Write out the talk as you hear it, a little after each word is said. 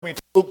Me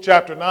to Luke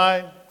chapter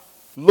 9.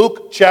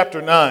 Luke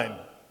chapter 9.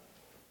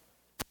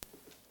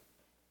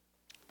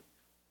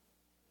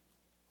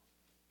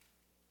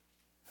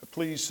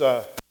 Please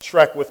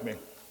track with me.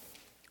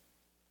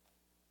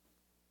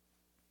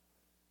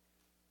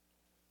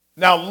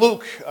 Now,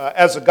 Luke,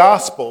 as a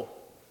gospel,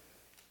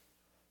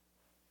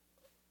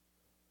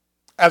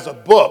 as a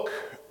book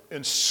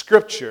in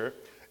Scripture,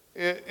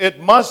 it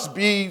must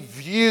be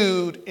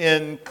viewed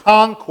in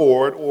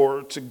concord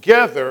or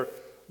together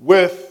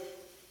with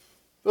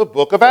the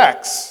book of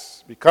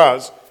Acts,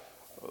 because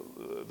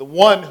the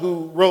one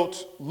who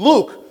wrote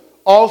Luke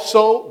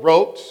also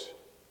wrote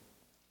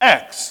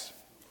Acts.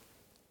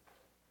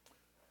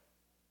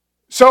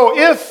 So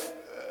if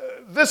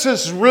this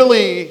is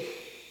really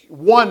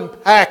one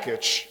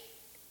package,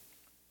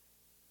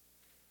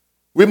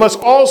 we must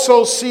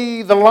also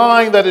see the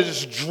line that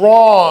is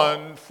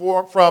drawn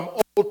from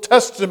Old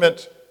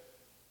Testament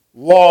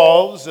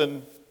laws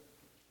and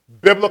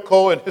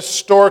biblical and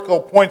historical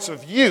points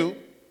of view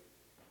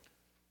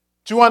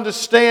to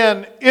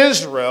understand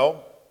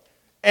Israel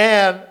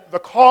and the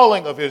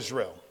calling of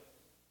Israel.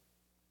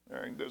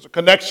 There's a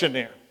connection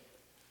there.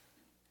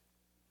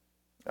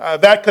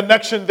 That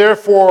connection,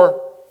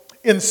 therefore,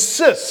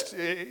 insists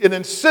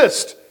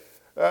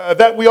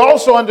that we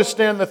also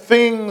understand the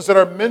things that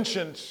are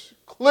mentioned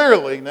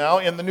clearly now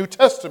in the New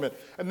Testament,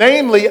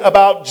 namely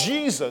about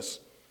Jesus.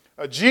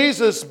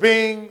 Jesus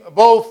being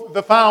both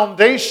the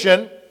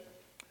foundation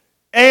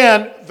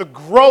and the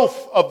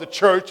growth of the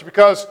church,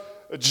 because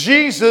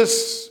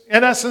Jesus,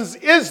 in essence,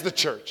 is the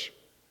church.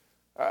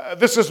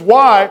 This is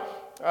why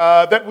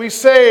that we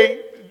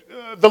say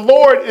the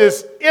Lord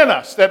is in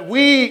us, that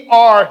we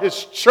are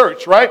His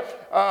church, right?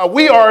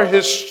 We are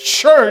His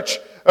church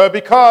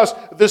because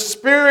the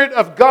Spirit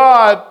of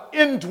God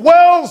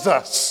indwells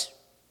us.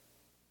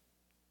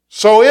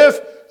 So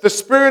if the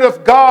Spirit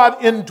of God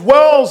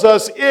indwells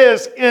us,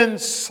 is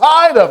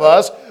inside of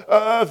us,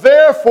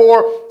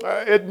 therefore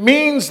it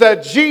means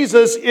that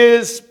Jesus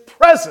is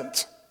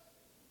present.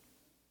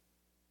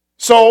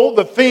 So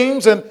the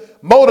themes and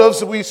motives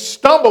that we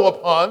stumble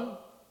upon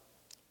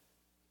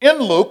in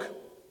Luke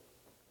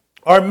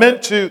are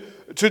meant to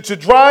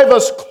drive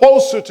us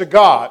closer to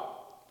God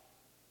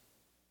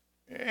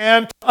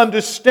and to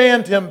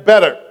understand Him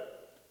better.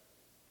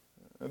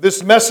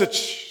 This message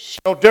is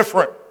no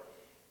different.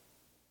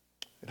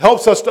 It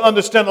helps us to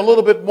understand a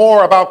little bit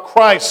more about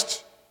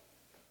Christ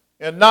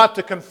and not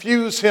to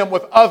confuse Him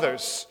with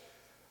others.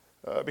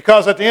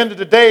 Because at the end of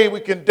the day,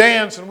 we can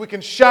dance and we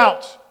can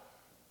shout.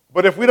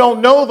 But if we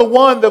don't know the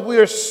one that we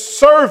are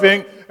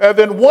serving,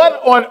 then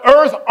what on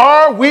earth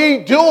are we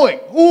doing?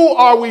 Who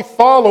are we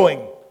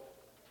following?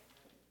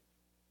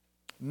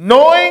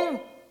 Knowing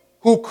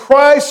who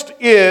Christ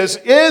is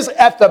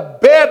at the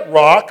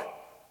bedrock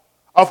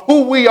of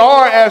who we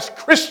are as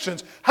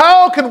Christians.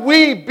 How can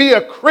we be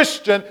a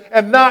Christian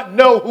and not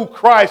know who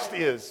Christ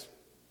is?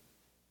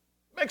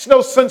 Makes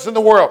no sense in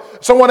the world.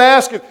 Someone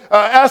ask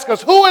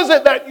us, who is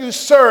it that you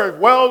serve?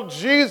 Well,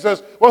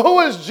 Jesus. Well,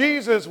 who is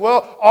Jesus?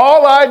 Well,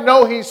 all I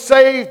know, He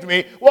saved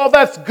me. Well,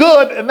 that's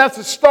good, and that's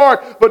a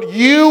start. But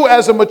you,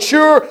 as a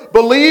mature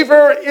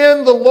believer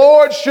in the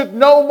Lord, should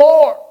know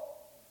more.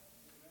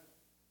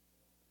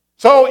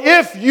 So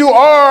if you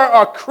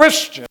are a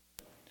Christian,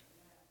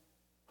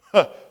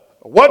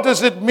 what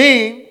does it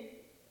mean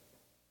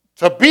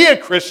to be a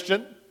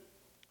Christian?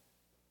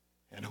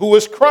 And who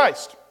is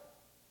Christ?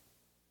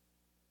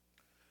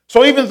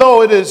 So even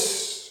though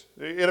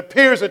it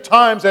appears at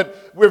times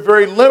that we're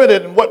very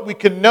limited in what we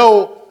can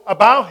know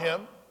about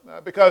Him,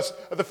 because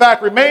the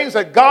fact remains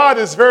that God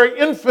is very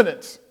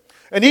infinite.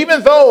 And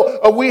even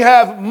though we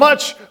have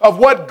much of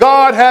what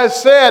God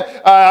has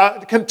said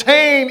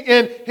contained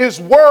in His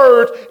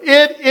Word,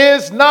 it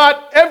is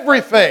not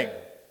everything.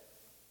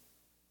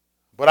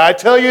 But I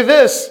tell you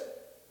this,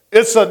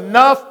 it's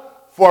enough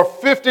for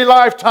 50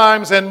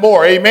 lifetimes and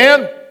more.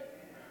 Amen?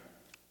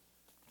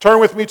 Turn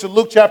with me to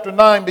Luke chapter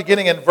 9,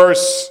 beginning in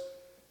verse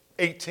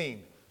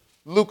 18.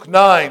 Luke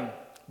 9,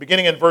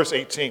 beginning in verse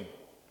 18.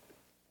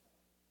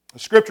 The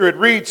scripture, it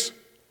reads,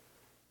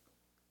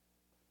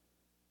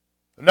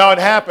 "Now it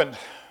happened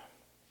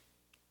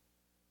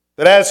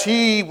that as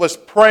He was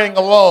praying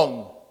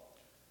alone,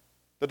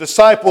 the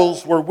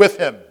disciples were with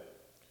Him.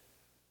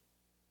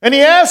 And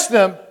He asked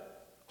them,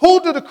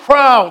 'Who do the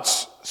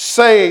crowds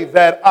say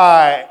that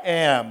I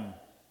am?'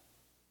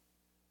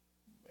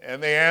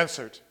 And they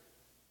answered,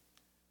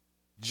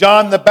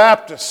 'John the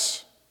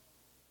Baptist,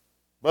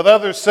 but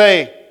others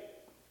say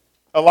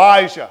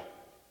Elijah,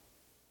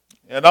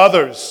 and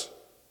others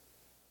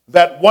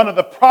that one of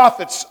the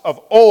prophets of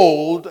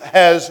old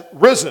has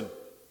risen.'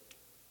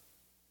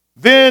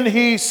 Then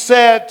He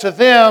said to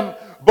them,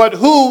 'But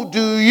who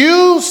do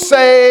you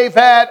say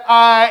that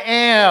I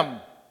am?'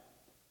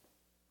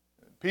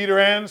 And Peter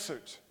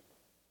answered,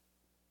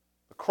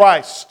 'The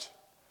Christ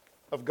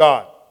of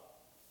God.'"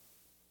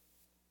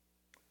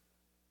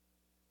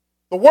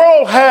 The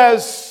world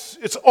has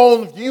its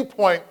own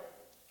viewpoint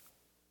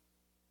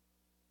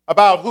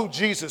about who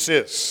Jesus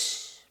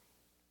is.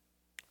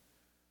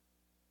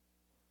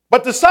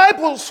 But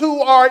disciples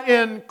who are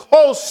in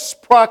close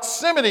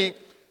proximity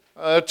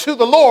to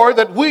the Lord,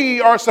 that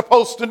we are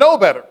supposed to know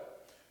better.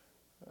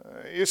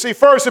 You see,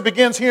 first it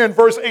begins here in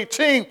verse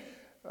 18.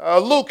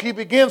 Luke, he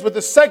begins with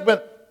this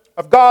segment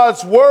of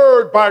God's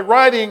word by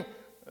writing,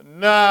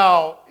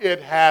 "Now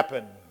it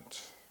happened."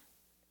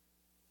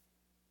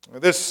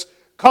 This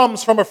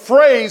comes from a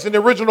phrase in the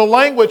original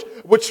language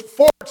which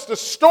forms the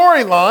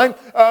storyline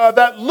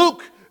that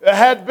Luke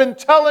had been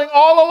telling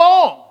all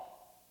along.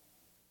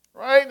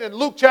 Right? In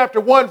Luke chapter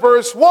 1,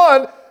 verse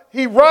 1,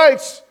 he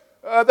writes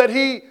that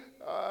he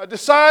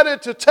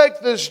decided to take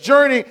this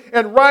journey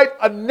and write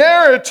a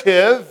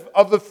narrative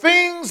of the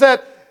things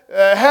that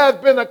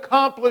have been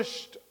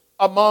accomplished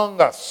among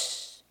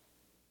us.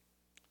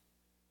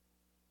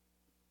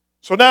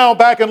 So now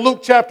back in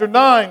Luke chapter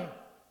 9,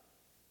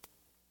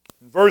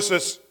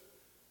 verses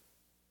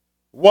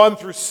 1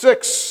 through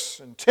 6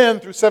 and 10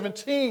 through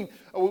 17,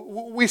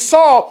 we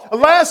saw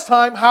last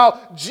time how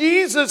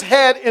Jesus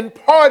had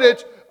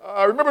imparted,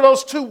 remember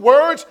those two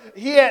words?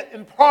 He had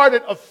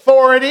imparted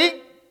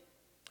authority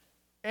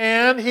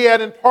and he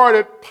had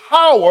imparted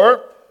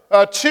power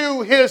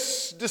to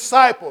his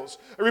disciples.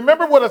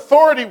 Remember what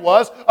authority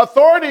was?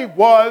 Authority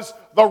was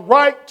the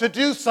right to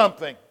do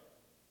something,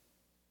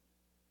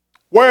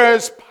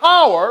 whereas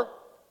power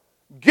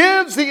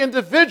gives the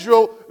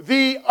individual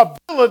the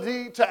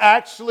ability to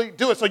actually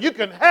do it. So you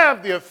can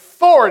have the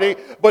authority,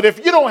 but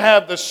if you don't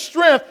have the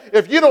strength,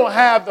 if you don't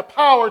have the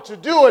power to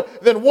do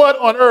it, then what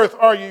on earth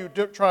are you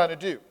trying to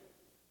do?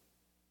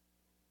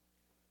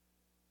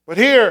 But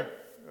here,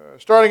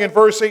 starting in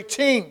verse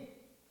 18,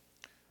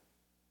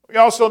 we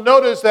also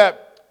notice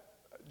that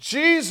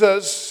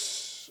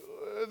Jesus,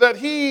 that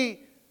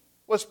he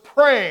was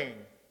praying,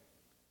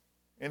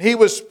 and he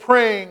was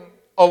praying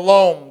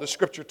alone, the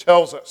scripture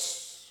tells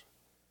us.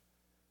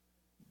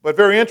 But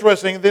very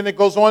interesting, then it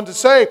goes on to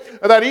say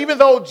that even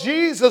though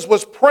Jesus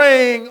was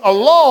praying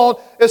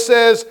alone, it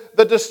says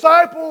the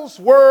disciples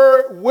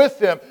were with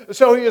him.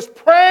 So he is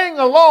praying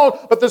alone,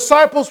 but the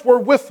disciples were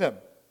with him.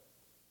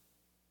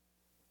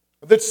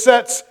 This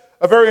sets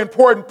a very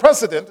important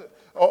precedent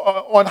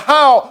on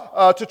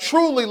how to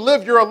truly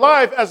live your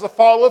life as a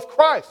follower of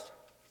Christ.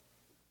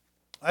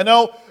 I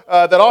know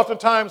that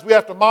oftentimes we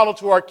have to model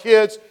to our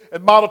kids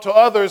and model to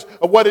others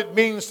what it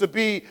means to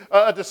be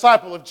a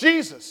disciple of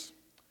Jesus.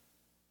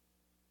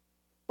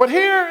 But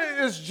here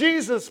is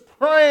Jesus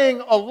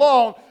praying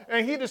alone,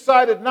 and he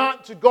decided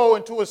not to go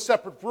into a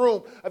separate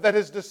room that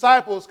his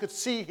disciples could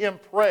see him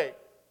pray.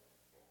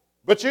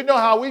 But you know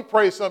how we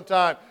pray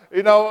sometimes.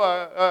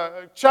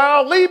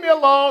 Child, leave me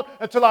alone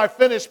until I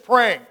finish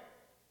praying.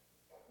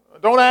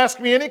 Don't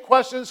ask me any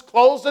questions.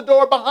 Close the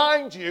door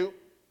behind you.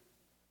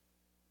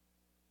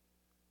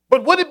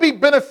 But would it be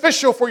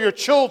beneficial for your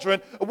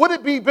children? Would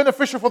it be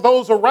beneficial for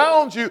those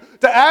around you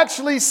to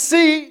actually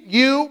see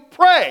you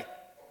pray?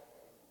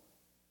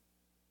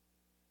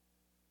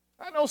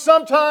 I know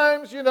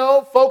sometimes,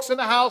 folks in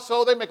the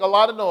household, they make a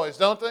lot of noise,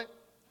 don't they?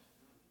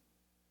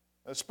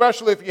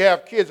 Especially if you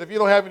have kids. If you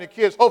don't have any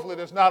kids, hopefully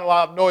there's not a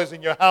lot of noise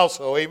in your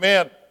household.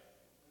 Amen.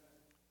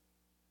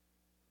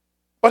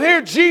 But here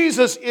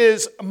Jesus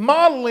is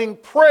modeling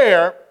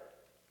prayer.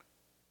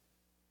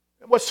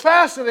 And what's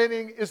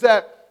fascinating is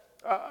that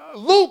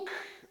Luke,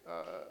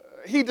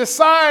 he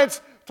decides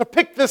to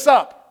pick this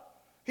up.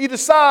 He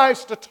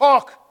decides to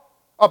talk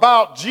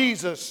about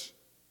Jesus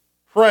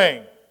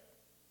praying.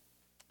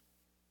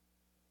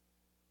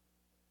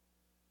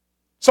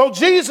 So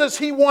Jesus,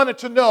 he wanted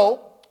to know.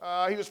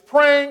 He was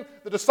praying.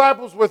 The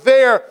disciples were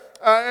there.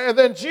 And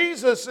then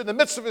Jesus, in the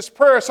midst of his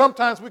prayer,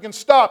 sometimes we can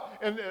stop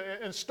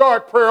and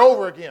start prayer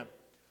over again.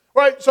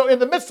 Right? So in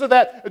the midst of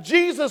that,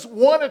 Jesus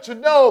wanted to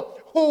know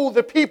who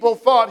the people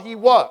thought he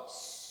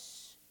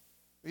was.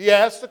 He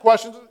asked the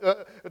question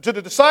to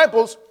the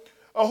disciples,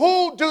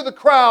 who do the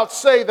crowd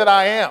say that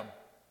I am?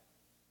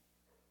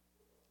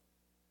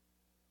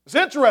 It's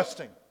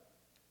interesting.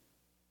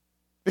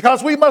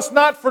 Because we must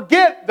not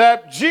forget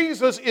that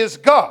Jesus is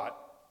God.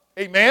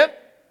 Amen?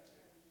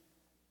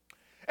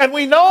 And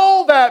we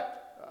know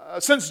that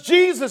since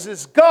Jesus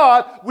is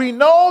God, we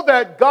know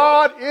that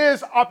God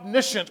is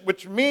omniscient,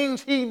 which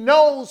means he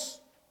knows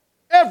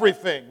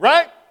everything,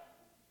 right?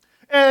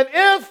 And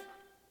if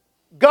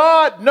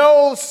God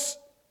knows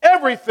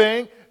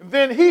everything,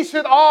 then he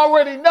should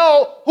already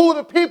know who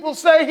the people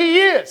say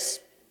he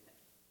is.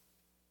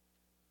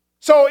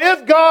 So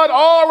if God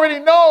already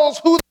knows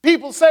who the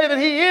people say that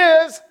he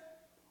is,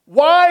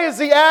 why is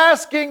he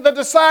asking the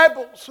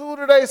disciples, who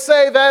do they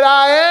say that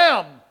I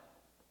am?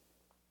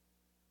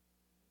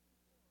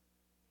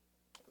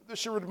 This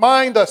should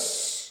remind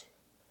us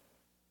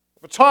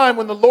of a time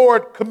when the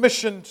Lord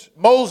commissioned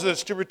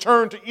Moses to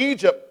return to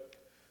Egypt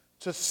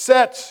to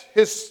set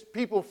his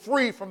people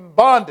free from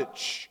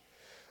bondage.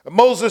 And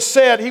Moses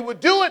said he would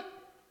do it,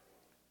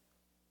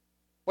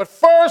 but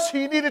first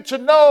he needed to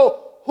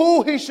know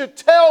who he should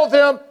tell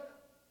them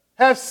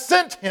has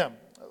sent him.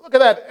 Look at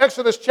that,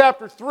 Exodus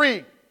chapter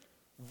 3,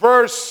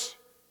 verse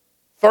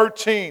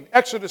 13.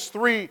 Exodus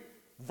 3,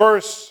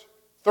 verse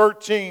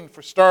 13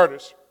 for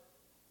starters.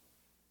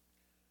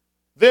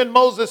 Then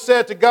Moses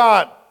said to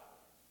God,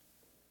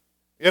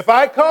 if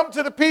I come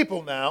to the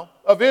people now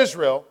of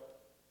Israel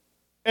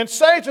and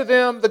say to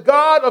them, the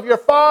God of your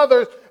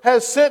fathers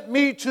has sent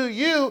me to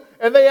you,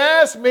 and they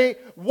ask me,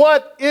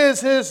 what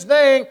is his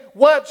name?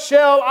 What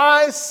shall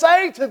I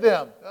say to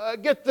them?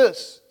 Get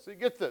this. See,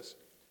 get this.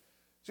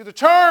 See, the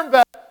term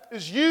that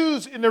is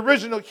used in the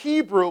original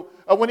Hebrew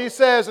when he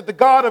says that the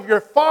God of your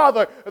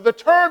father, the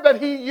term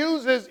that he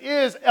uses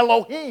is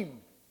Elohim.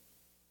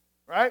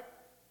 Right?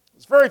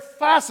 It's a very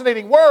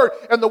fascinating word,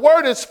 and the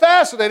word is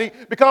fascinating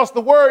because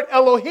the word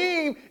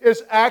Elohim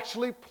is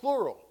actually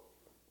plural.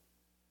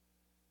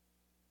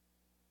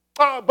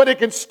 But it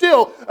can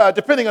still,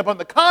 depending upon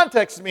the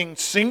context, mean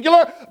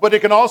singular, but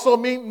it can also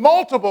mean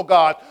multiple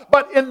gods.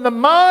 But in the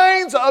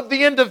minds of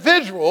the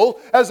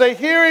individual, as they're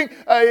hearing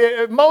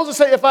Moses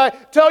say, if I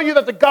tell you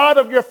that the God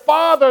of your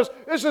fathers,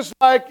 it's just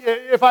like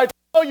if I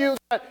tell you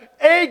that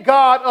a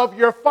God of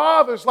your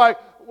fathers, like,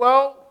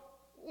 well,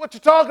 what you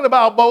talking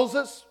about,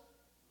 Moses?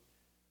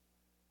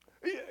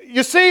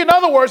 You see, in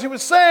other words, he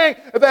was saying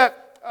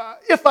that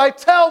if I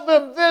tell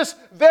them this,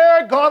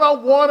 they're going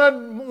to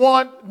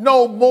want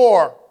no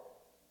more.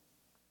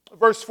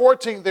 Verse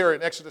 14 there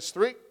in Exodus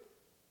 3.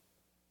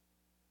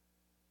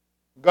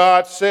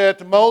 God said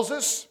to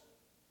Moses,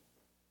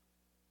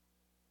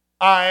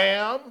 I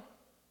am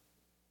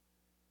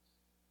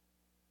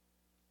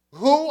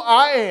who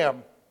I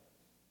am.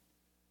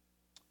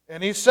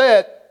 And he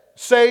said,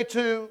 say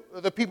to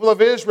the people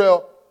of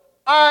Israel,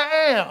 I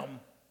am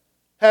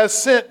has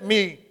sent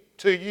me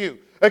to you.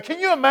 Can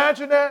you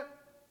imagine that?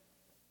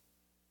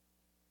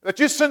 That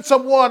you send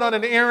someone on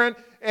an errand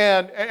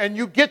and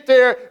you get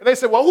there and they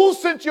say, well, who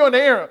sent you on the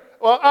errand?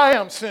 Well, I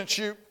am sent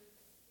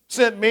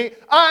me.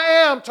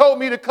 I am told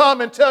me to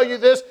come and tell you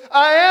this.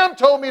 I am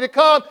told me to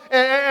come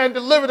and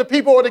deliver to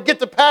people or to get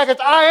the package.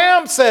 I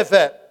am said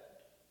that.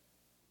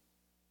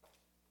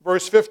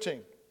 Verse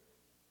 15.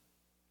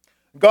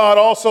 God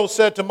also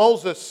said to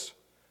Moses,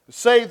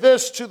 say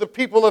this to the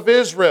people of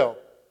Israel.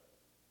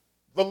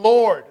 The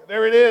Lord,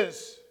 there it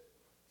is,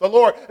 the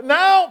Lord.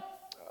 Now,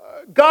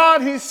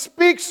 God, he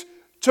speaks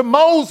to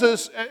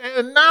Moses,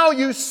 and now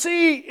you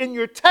see in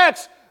your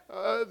text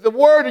the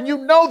word, and you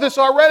know this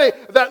already,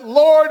 that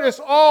Lord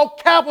is all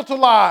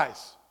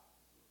capitalized.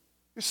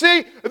 You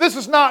see, this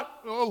is not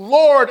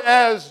Lord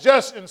as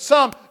just in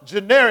some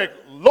generic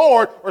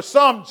Lord or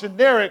some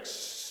generic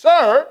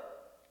sir.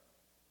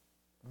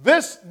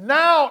 This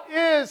now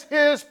is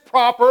his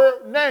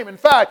proper name. In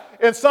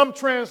fact, in some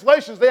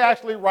translations, they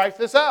actually write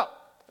this out.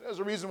 There's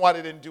a reason why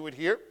they didn't do it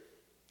here.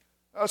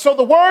 So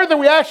the word that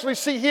we actually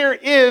see here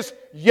is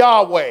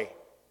Yahweh.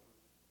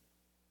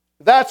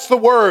 That's the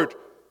word,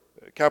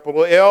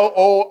 capital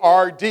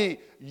L-O-R-D,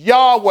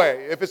 Yahweh.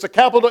 If it's a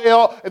capital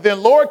L and then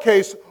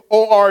lowercase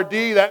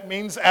O-R-D, that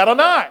means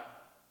Adonai.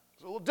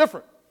 It's a little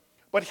different.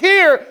 But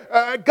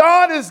here,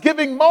 God is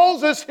giving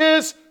Moses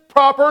his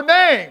proper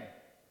name.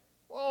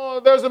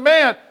 Well, there's a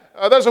man,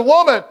 there's a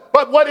woman,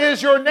 but what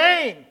is your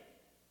name?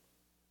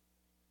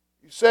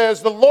 He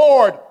says, the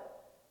Lord,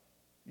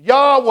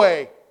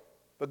 Yahweh,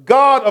 the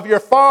God of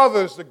your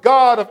fathers, the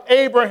God of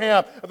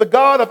Abraham, the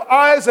God of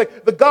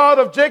Isaac, the God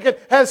of Jacob,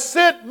 has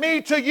sent me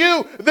to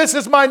you. This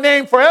is my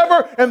name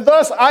forever, and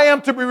thus I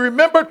am to be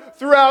remembered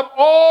throughout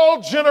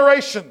all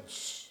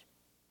generations.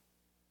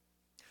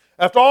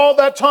 After all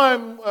that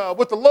time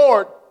with the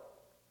Lord,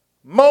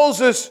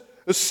 Moses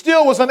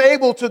still was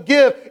unable to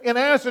give an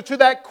answer to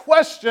that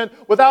question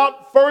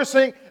without first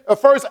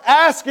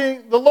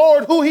asking the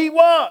Lord who he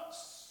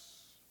was.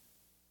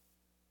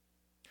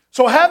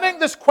 So having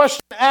this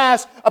question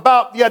asked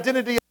about the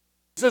identity of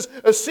Jesus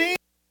seems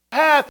to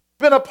have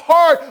been a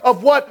part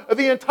of what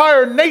the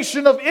entire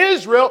nation of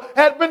Israel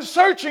had been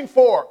searching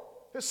for.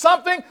 There's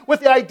something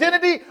with the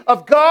identity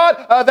of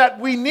God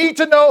that we need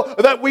to know,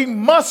 that we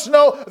must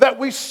know, that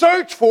we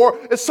search for.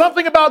 It's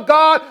something about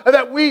God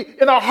that we,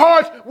 in our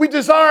hearts, we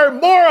desire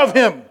more of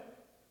him.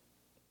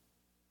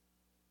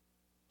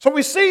 So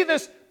we see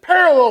this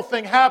parallel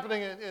thing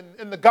happening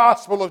in the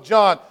Gospel of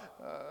John.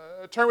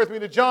 Turn with me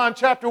to John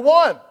chapter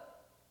 1.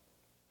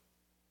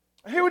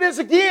 Here it is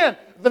again,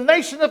 the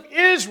nation of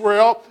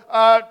Israel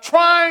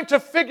trying to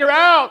figure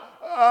out,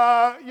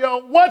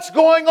 what's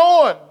going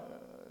on.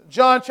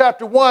 John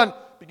chapter 1,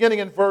 beginning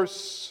in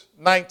verse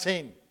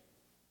 19.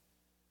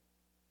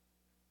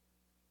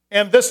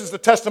 And this is the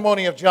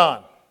testimony of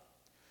John.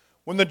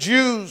 When the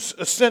Jews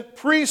sent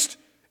priests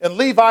and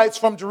Levites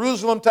from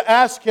Jerusalem to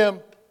ask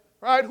him,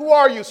 right, who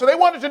are you? So they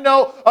wanted to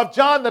know of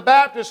John the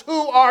Baptist,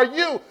 who are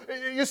you?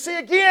 You see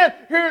again,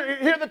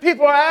 here the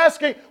people are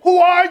asking, who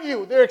are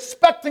you? They're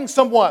expecting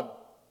someone.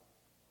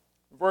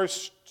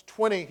 Verse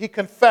 20, he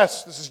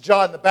confessed, this is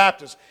John the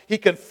Baptist, he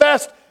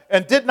confessed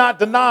and did not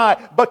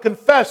deny, but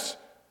confessed,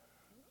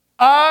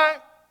 I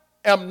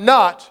am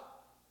not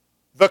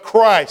the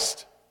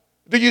Christ.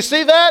 Do you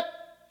see that?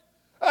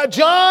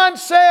 John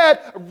said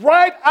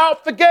right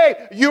out the gate,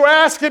 you're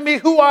asking me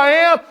who I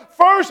am?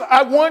 First,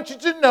 I want you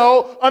to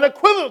know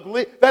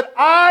unequivocally that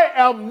I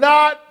am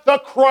not the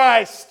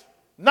Christ.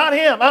 Not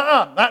him,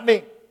 not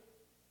me.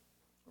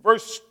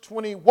 Verse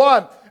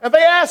 21, and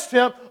they asked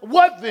him,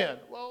 what then?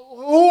 Well,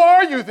 who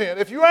are you then?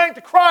 If you ain't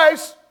the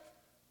Christ,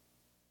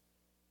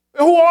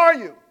 who are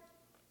you?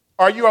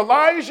 Are you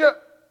Elijah?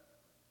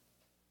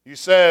 He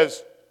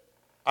says,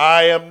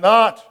 I am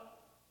not.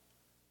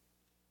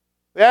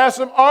 They asked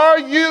him, are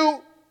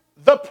you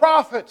the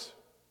prophet?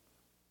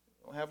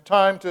 Don't have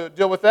time to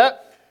deal with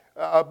that.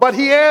 But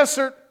he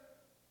answered,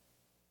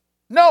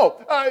 no.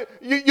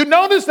 You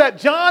notice that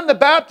John the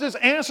Baptist's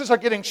answers are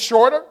getting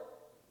shorter.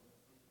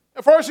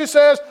 At first he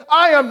says,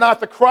 I am not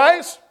the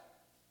Christ.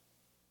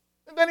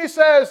 And then he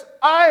says,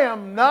 I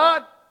am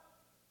not.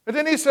 And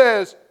then he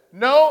says,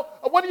 no.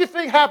 What do you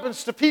think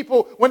happens to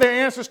people when their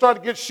answers start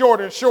to get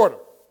shorter and shorter?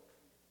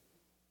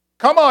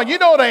 Come on, you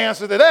know the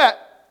answer to that.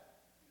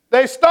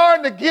 They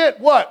starting to get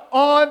what?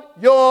 On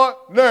your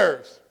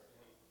nerves.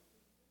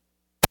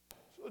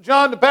 So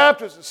John the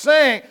Baptist is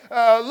saying,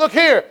 look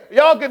here,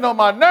 y'all getting on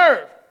my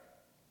nerve.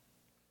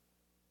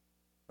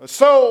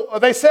 So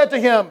they said to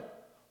him,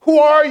 who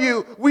are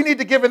you? We need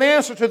to give an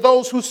answer to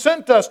those who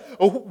sent us.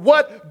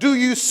 What do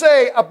you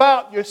say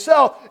about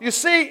yourself? You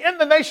see, in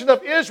the nation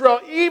of Israel,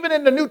 even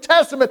in the New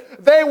Testament,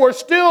 they were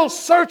still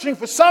searching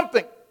for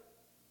something.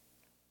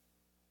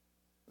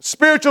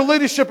 Spiritual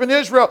leadership in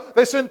Israel,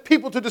 they sent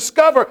people to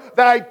discover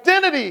the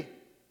identity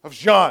of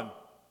John.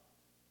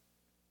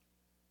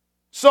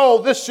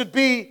 So this should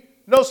be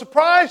no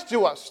surprise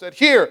to us that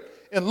here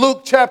in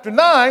Luke chapter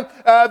 9,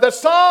 that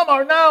some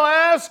are now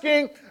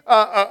asking,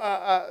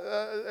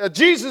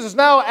 Jesus is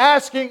now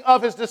asking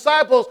of his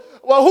disciples,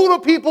 well, who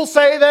do people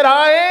say that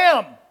I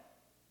am?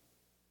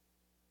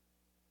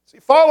 See,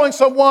 following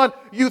someone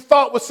you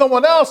thought was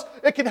someone else,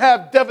 it can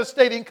have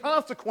devastating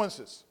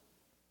consequences.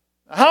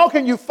 How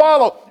can you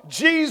follow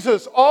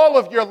Jesus all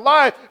of your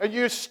life and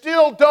you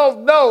still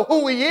don't know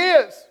who he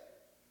is?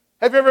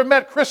 Have you ever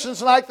met Christians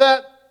like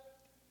that?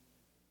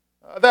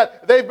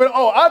 That they've been,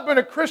 I've been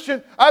a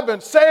Christian, I've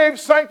been saved,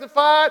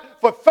 sanctified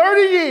for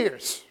 30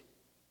 years.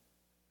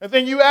 And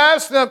then you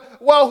ask them,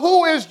 well,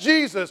 who is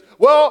Jesus?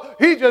 Well,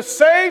 he just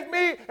saved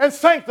me and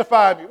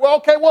sanctified me. Well,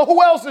 okay, well,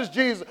 who else is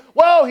Jesus?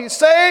 Well, he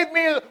saved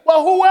me.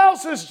 Well, who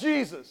else is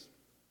Jesus?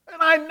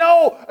 And I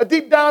know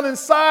deep down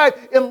inside,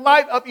 in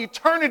light of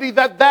eternity,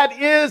 that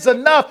is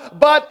enough.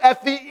 But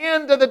at the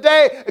end of the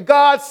day,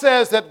 God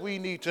says that we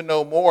need to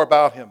know more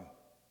about him.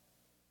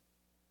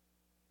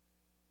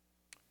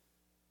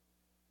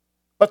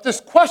 But this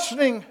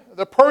questioning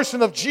the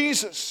person of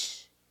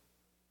Jesus,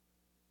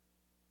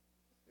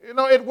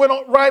 it went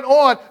right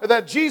on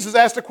that Jesus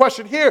asked the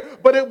question here,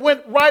 but it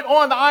went right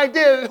on the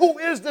idea, who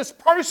is this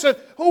person?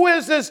 Who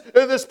is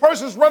this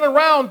person's running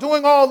around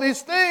doing all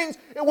these things?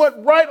 It went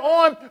right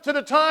on to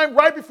the time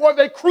right before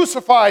they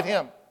crucified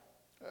him.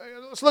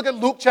 Let's look at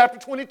Luke chapter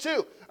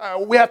 22.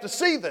 We have to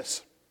see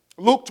this.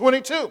 Luke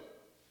 22,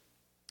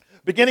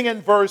 beginning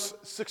in verse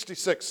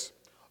 66.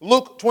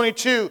 Luke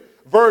 22,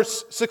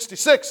 verse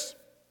 66.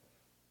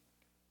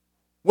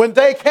 When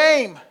day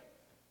came,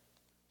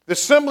 the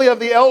assembly of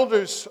the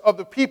elders of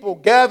the people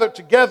gathered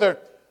together,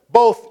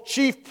 both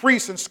chief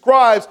priests and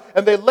scribes,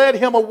 and they led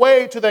him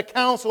away to their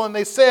council, and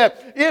they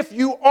said, if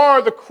you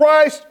are the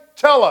Christ,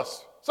 tell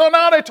us. So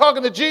now they're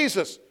talking to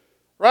Jesus,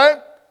 right?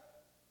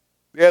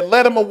 They had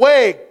led him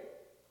away,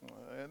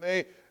 and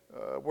they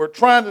were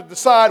trying to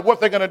decide what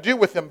they're going to do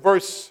with him.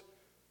 Verse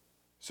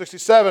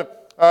 67,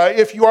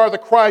 if you are the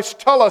Christ,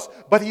 tell us.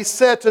 But he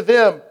said to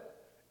them,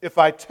 if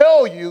I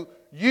tell you,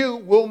 you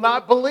will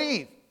not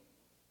believe.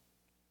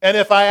 And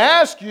if I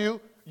ask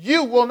you,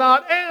 you will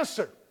not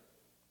answer.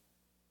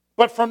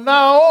 But from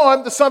now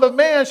on, the Son of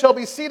Man shall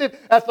be seated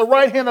at the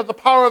right hand of the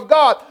power of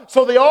God.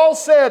 So they all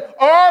said,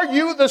 are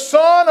you the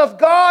Son of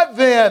God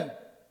then?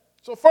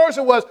 So first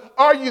it was,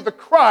 are you the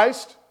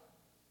Christ?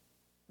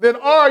 Then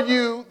are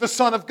you the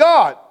Son of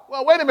God?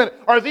 Well, wait a minute.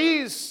 Are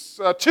these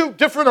two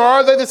different or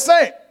are they the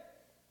same?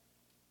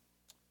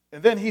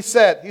 And then he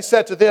said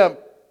to them,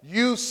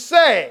 you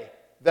say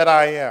that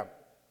I am.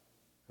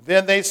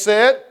 Then they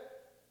said,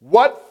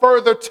 what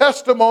further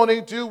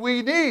testimony do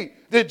we need?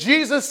 Did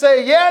Jesus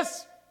say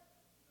yes?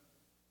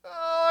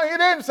 He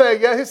didn't say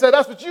yes. He said,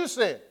 that's what you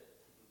said.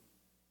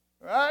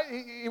 Right?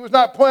 He was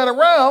not playing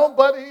around,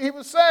 but he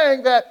was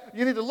saying that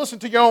you need to listen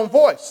to your own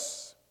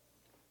voice.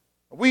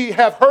 We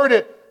have heard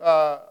it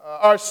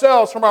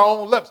ourselves from our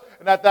own lips.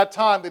 And at that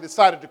time, they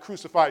decided to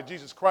crucify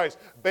Jesus Christ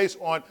based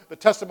on the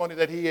testimony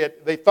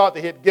that they thought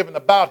they had given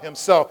about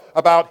himself,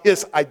 about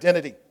his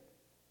identity.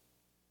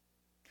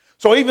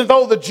 So even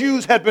though the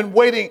Jews had been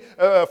waiting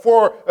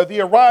for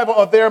the arrival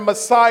of their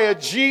Messiah,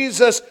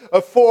 Jesus,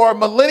 for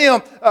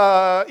millennium,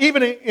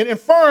 even in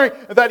inferring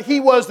that he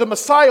was the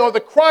Messiah or the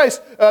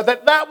Christ,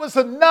 that was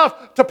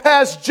enough to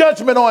pass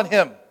judgment on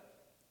him.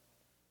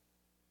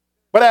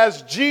 But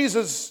as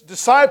Jesus'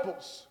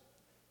 disciples,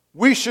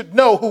 we should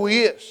know who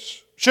he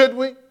is. Should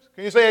we?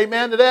 Can you say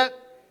amen to that?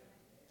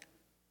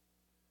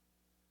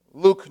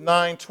 Luke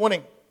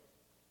 9:20.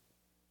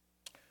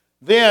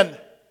 Then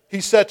he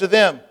said to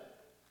them,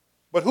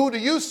 but who do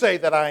you say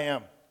that I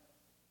am?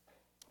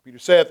 Peter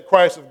said, the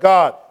Christ of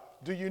God.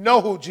 Do you know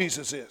who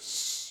Jesus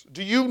is?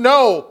 Do you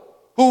know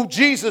who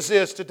Jesus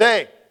is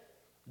today?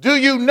 Do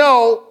you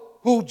know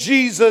who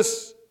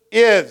Jesus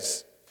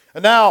is?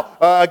 And now,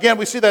 again,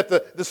 we see that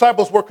the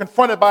disciples were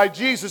confronted by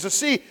Jesus to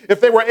see if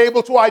they were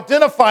able to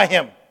identify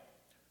him.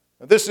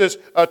 This is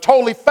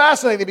totally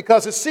fascinating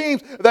because it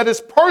seems that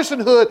his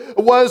personhood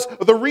was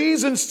the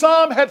reason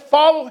some had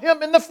followed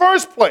him in the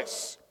first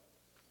place.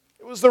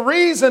 It was the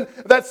reason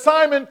that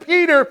Simon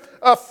Peter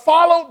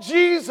followed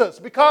Jesus,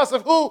 because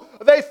of who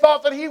they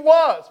thought that he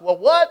was. Well,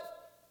 what?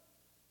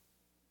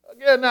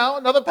 Again, now,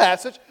 another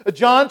passage.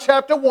 John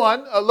chapter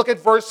 1, look at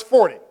verse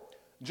 40.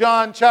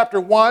 John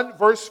chapter 1,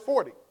 verse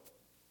 40.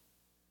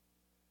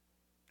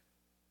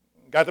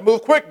 Got to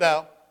move quick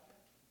now.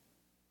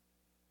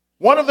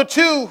 One of the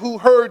two who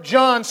heard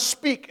John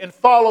speak and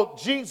followed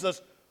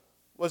Jesus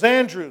was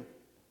Andrew,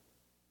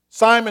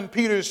 Simon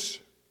Peter's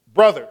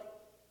brother.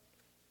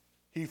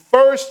 He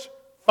first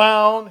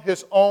found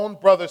his own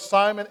brother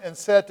Simon and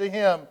said to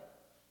him,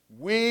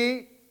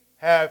 "We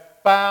have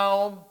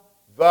found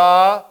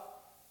the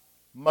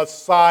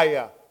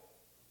Messiah."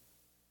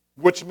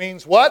 Which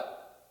means what?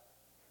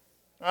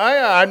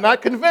 I'm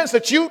not convinced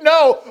that you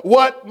know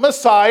what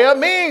Messiah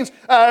means.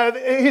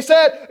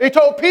 He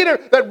told Peter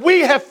that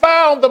we have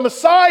found the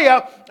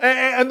Messiah,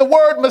 and the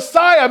word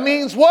Messiah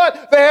means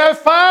what? They have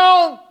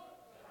found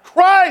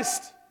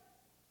Christ.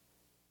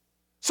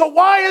 So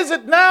why is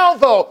it now,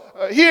 though,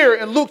 here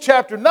in Luke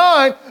chapter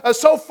 9,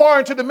 so far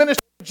into the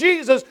ministry of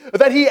Jesus,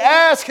 that he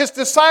asked his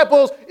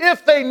disciples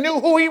if they knew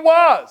who he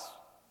was?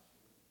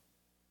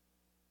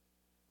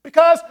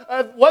 Because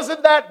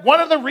wasn't that one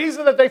of the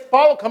reasons that they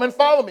followed? Come and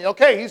follow me.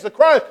 Okay, he's the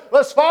Christ.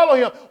 Let's follow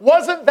him.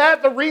 Wasn't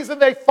that the reason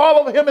they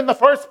followed him in the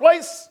first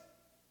place?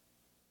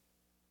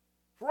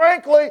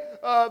 Frankly,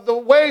 the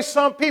way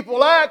some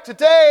people act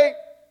today,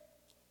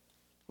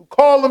 who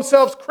call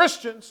themselves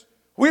Christians,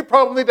 we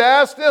probably need to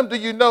ask them, do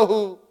you know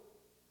who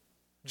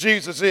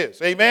Jesus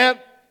is? Amen?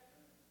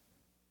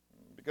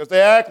 Because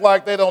they act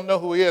like they don't know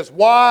who he is.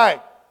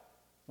 Why?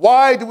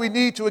 Why do we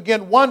need to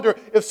again wonder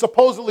if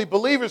supposedly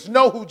believers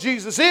know who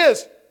Jesus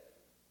is?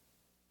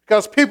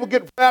 Because people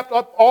get wrapped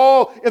up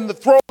all in the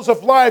throes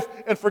of life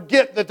and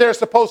forget that they're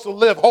supposed to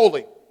live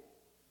holy.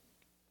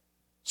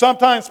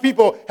 Sometimes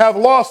people have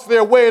lost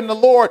their way in the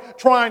Lord,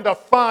 trying to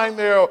find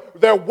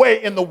their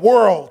way in the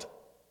world.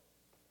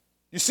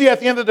 You see, at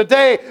the end of the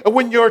day,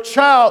 when your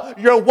child,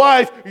 your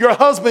wife, your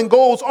husband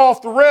goes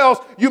off the rails,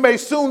 you may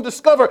soon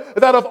discover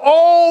that of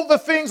all the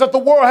things that the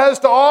world has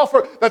to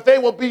offer, that they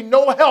will be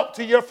no help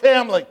to your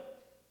family.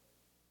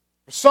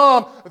 For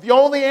some, the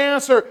only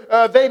answer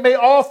they may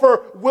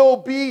offer will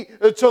be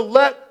to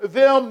let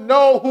them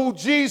know who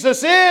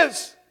Jesus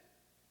is.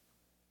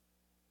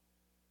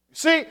 You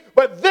see,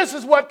 but this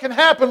is what can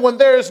happen when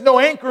there is no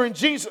anchor in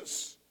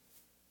Jesus.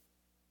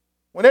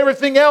 When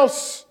everything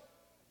else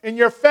in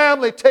your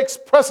family takes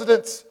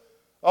precedence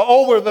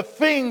over the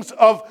things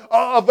of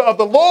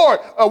the Lord.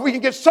 We can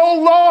get so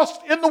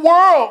lost in the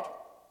world.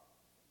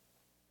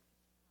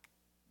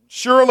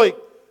 Surely,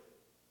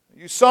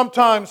 you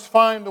sometimes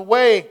find a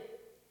way,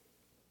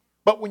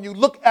 but when you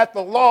look at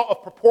the law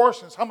of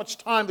proportions, how much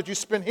time did you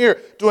spend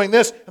here doing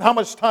this, and how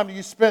much time do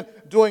you spend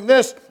doing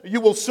this, you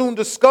will soon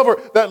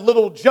discover that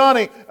little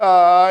Johnny,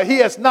 he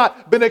has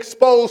not been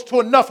exposed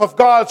to enough of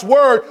God's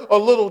word, or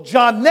little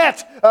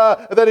Johnette,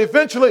 that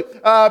eventually,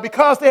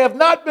 because they have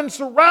not been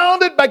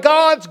surrounded by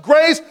God's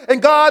grace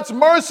and God's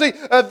mercy,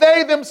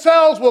 they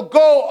themselves will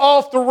go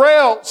off the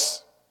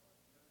rails.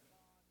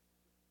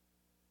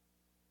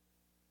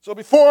 So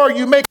before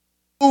you make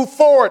a move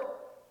forward,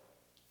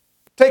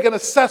 take an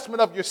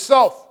assessment of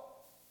yourself.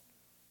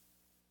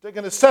 Take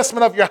an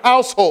assessment of your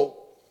household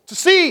to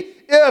see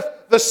if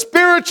the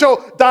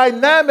spiritual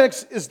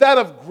dynamics is that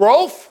of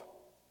growth,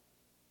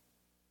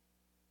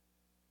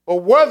 or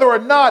whether or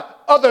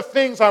not other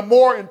things are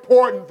more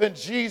important than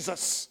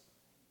Jesus.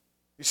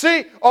 You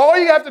see, all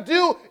you have to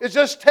do is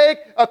just take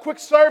a quick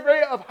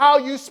survey of how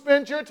you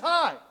spend your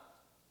time.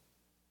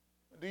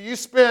 Do you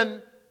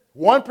spend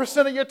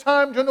 1% of your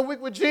time during the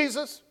week with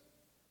Jesus?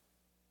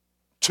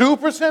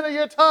 2% of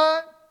your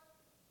time?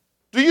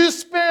 Do you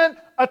spend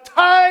a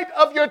tithe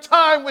of your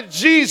time with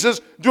Jesus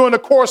during the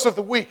course of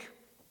the week?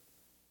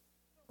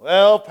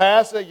 Well,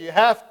 Pastor, you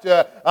have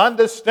to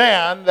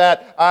understand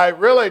that I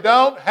really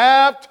don't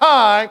have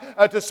time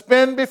to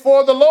spend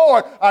before the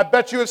Lord. I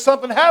bet you if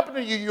something happened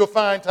to you, you'll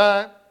find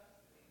time.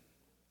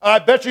 I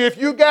bet you if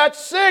you got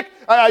sick,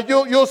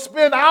 you'll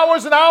spend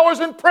hours and hours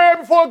in prayer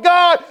before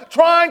God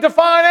trying to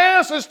find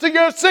answers to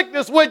your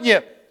sickness, wouldn't you?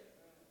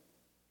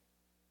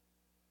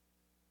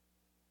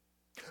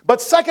 But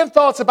second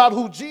thoughts about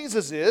who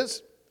Jesus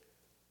is,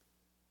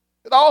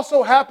 it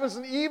also happens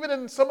even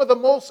in some of the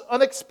most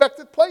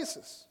unexpected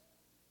places.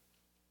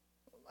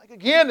 Like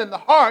again in the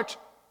heart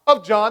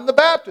of John the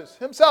Baptist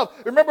himself.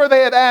 Remember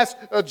they had asked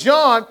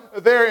John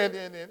there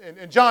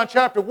in John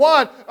chapter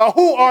 1,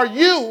 who are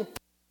you?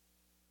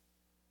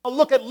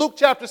 Look at Luke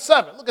chapter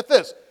 7. Look at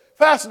this.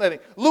 Fascinating.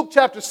 Luke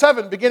chapter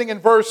 7 beginning in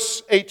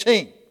verse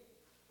 18.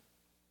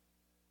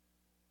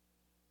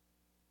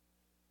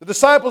 The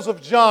disciples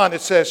of John,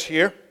 it says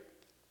here,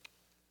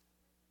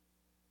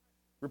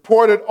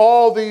 reported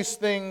all these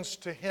things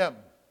to him.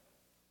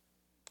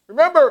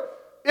 Remember,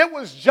 it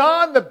was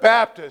John the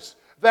Baptist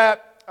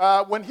that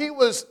when he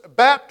was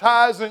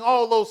baptizing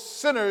all those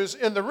sinners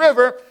in the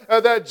river,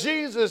 that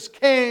Jesus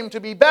came to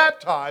be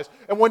baptized.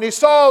 And when he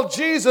saw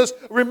Jesus,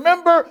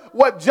 remember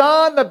what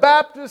John the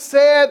Baptist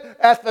said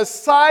at the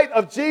sight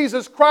of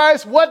Jesus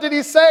Christ? What did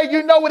he say?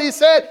 You know what he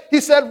said?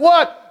 He said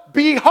what?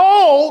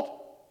 Behold,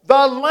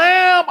 the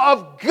Lamb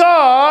of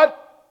God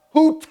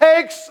who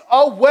takes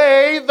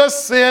away the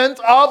sins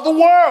of the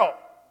world.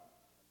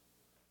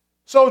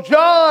 So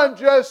John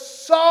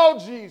just saw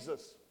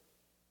Jesus.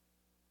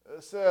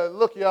 Said,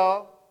 look,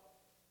 y'all,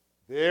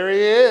 there he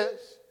is.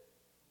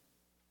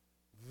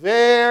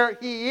 There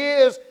he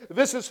is.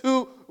 This is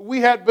who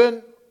we had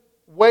been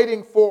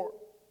waiting for.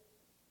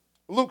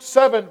 Luke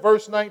 7,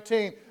 verse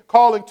 19,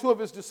 calling two of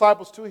his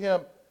disciples to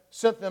him,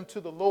 sent them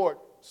to the Lord,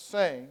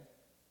 saying,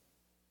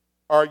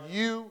 are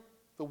you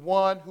the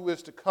one who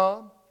is to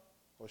come,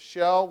 or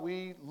shall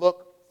we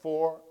look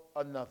for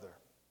another?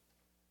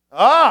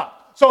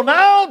 So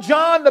now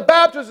John the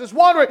Baptist is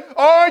wondering,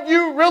 are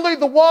you really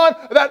the one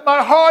that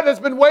my heart has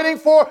been waiting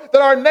for,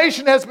 that our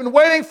nation has been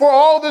waiting for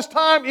all this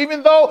time,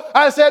 even though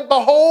I said,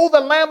 behold,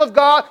 the Lamb of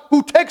God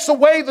who takes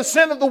away the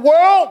sin of the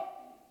world?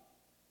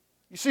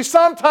 You see,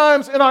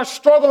 sometimes in our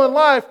struggle in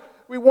life,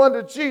 we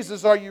wonder,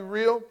 Jesus, are you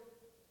real?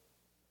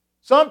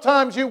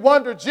 Sometimes you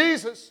wonder,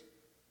 Jesus,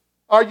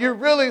 are you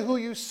really who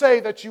you say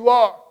that you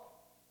are?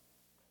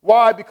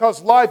 Why?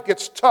 Because life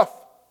gets tough.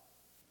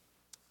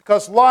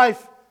 Because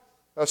life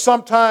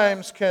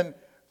sometimes can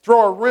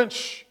throw a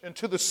wrench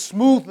into the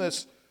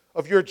smoothness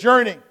of your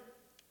journey.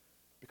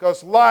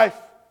 Because life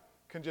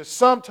can just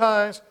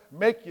sometimes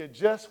make you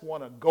just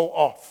want to go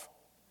off.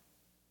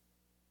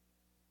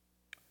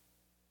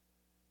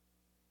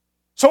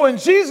 So in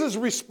Jesus'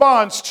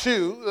 response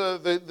to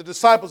the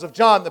disciples of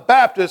John the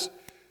Baptist,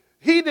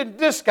 he didn't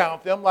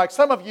discount them like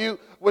some of you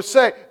would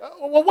say,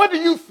 well, what do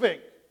you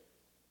think?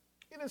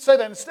 He didn't say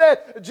that.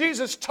 Instead,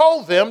 Jesus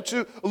told them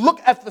to look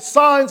at the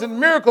signs and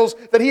miracles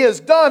that he has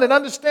done and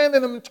understand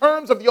them in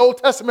terms of the Old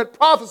Testament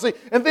prophecy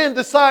and then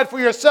decide for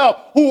yourself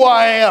who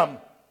I am.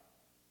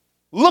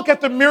 Look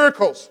at the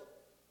miracles.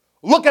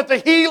 Look at the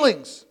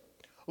healings.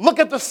 Look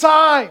at the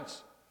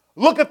signs.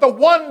 Look at the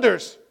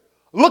wonders.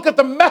 Look at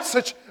the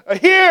message.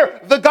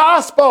 Hear the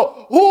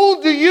gospel.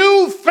 Who do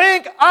you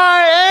think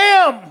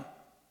I am?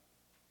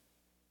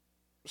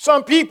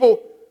 Some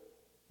people,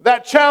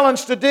 that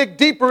challenge to dig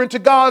deeper into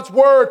God's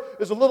word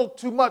is a little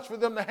too much for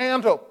them to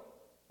handle.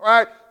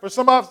 Right? For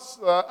some of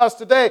us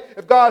today,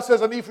 if God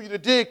says, I need for you to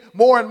dig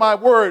more in my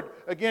word,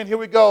 again, here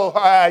we go.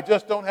 I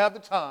just don't have the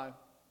time.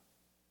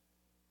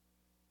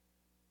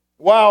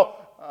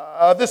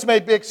 While this may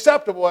be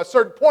acceptable at a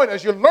certain point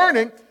as you're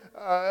learning,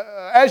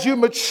 as you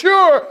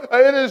mature,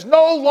 it is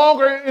no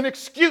longer an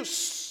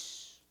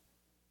excuse.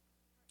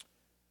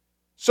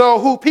 So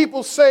who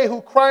people say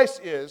who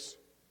Christ is,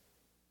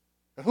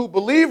 and who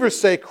believers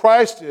say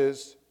Christ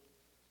is,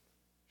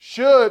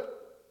 should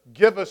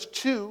give us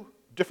two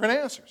different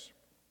answers.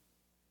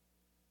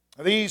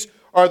 These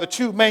are the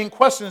two main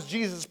questions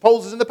Jesus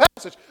poses in the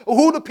passage.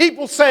 Who do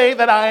people say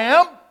that I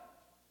am?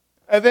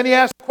 And then he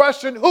asks the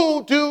question,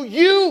 who do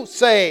you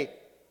say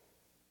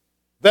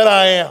that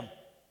I am?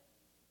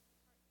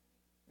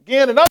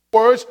 Again, in other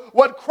words,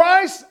 what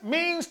Christ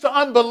means to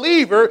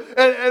unbeliever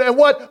and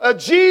what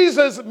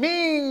Jesus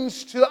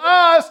means to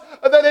us,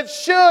 that it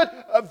should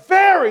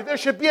vary. There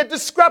should be a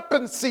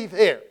discrepancy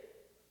there.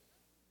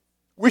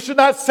 We should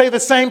not say the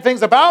same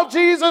things about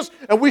Jesus,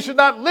 and we should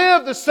not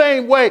live the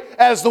same way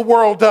as the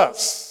world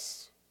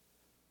does.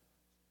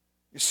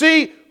 You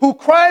see, who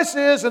Christ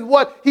is and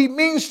what he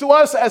means to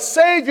us as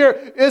Savior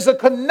is a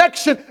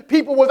connection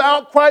people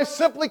without Christ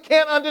simply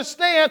can't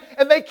understand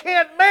and they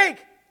can't make.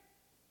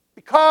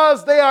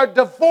 Because they are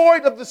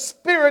devoid of the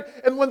Spirit,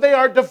 and when they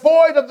are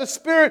devoid of the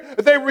Spirit,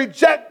 they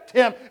reject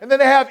him, and then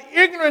they have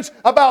ignorance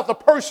about the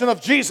person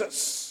of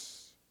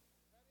Jesus.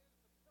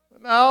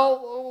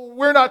 Now,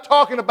 we're not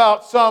talking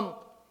about some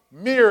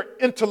mere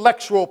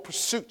intellectual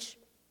pursuit.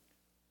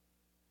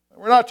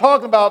 We're not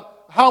talking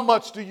about how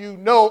much do you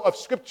know of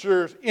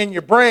Scriptures in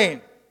your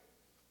brain,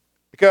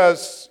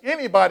 because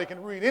anybody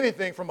can read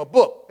anything from a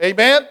book.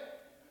 Amen?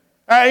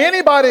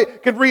 Anybody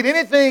can read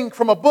anything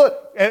from a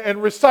book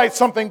and recite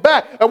something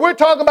back. We're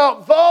talking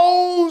about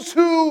those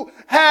who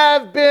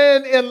have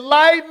been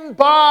enlightened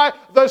by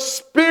the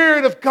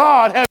Spirit of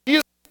God. Have you?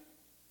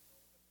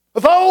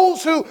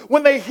 Those who,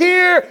 when they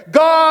hear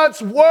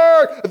God's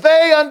word,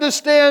 they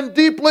understand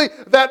deeply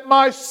that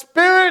my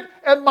spirit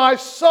and my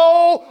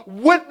soul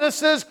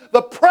witnesses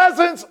the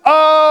presence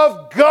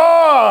of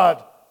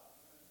God.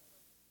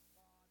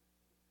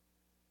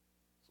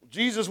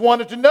 Jesus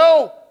wanted to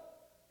know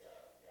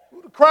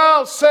who the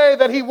crowds say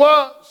that he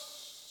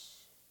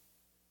was,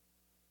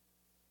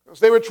 because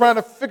they were trying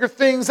to figure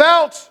things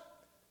out.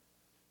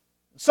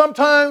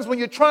 Sometimes when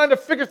you're trying to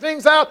figure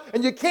things out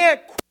and you can't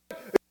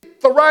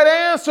the right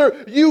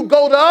answer, you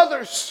go to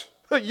others.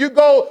 You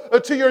go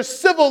to your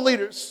civil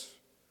leaders.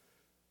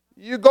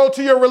 You go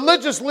to your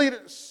religious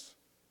leaders.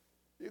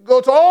 You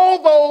go to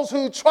all those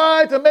who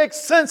try to make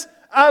sense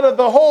out of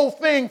the whole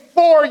thing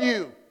for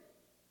you.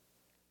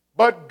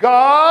 But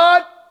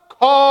God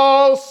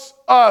calls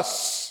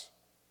us.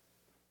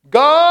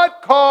 God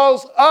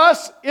calls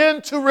us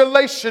into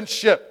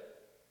relationship.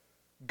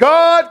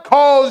 God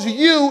calls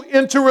you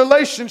into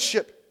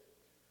relationship.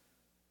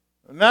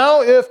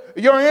 Now, if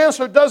your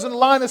answer doesn't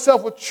line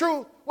itself with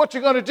truth, what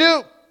you going to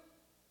do?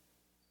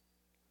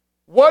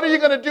 What are you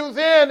going to do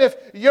then if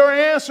your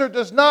answer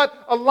does not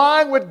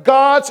align with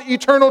God's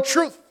eternal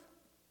truth?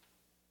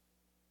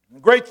 A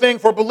great thing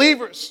for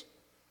believers,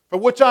 for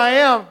which I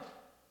am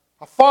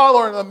a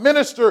follower and a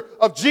minister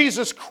of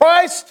Jesus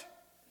Christ.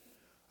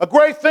 A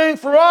great thing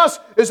for us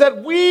is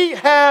that we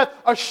have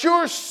a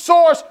sure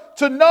source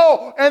to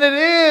know, and it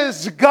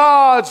is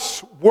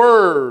God's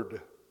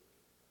Word.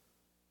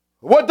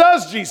 What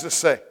does Jesus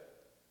say?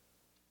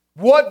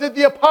 What did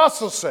the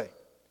apostles say?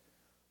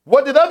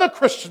 What did other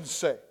Christians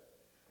say?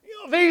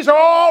 These are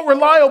all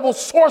reliable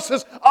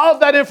sources of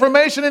that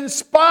information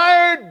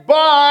inspired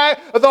by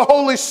the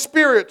Holy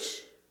Spirit.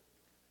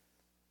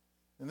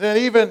 And then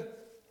even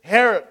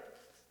Herod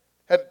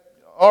had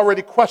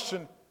already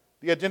questioned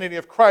the identity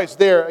of Christ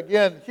there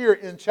again here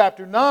in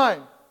chapter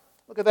 9.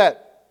 Look at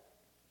that.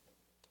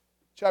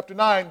 Chapter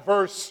 9,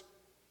 verse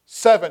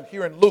 7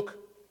 here in Luke.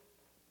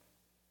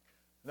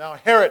 Now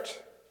Herod,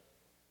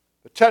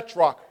 the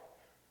Tetrarch,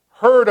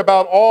 heard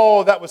about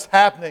all that was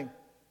happening,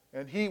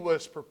 and he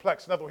was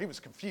perplexed. In other words, he was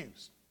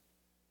confused.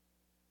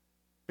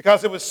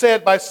 Because it was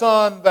said by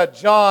some that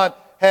John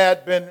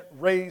had been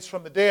raised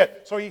from the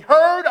dead. So he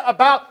heard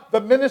about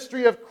the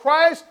ministry of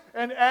Christ,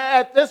 and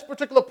at this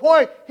particular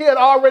point, he had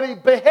already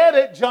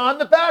beheaded John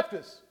the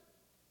Baptist.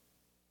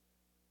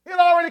 He had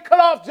already cut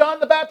off John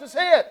the Baptist's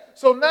head.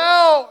 So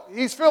now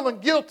he's feeling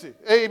guilty.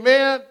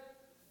 Amen.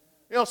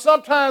 You know,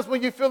 sometimes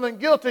when you're feeling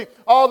guilty,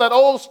 all that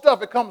old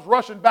stuff, it comes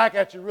rushing back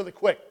at you really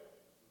quick.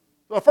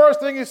 So the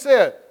first thing he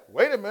said,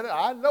 wait a minute,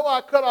 I know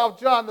I cut off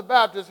John the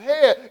Baptist's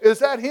head. Is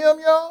that him,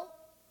 y'all?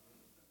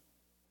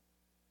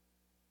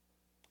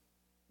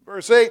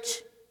 Verse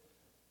 8,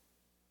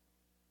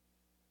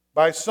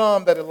 by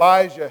some that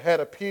Elijah had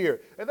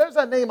appeared. And there's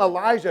that name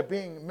Elijah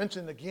being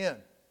mentioned again.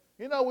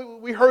 You know,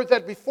 we heard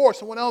that before.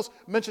 Someone else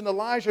mentioned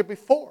Elijah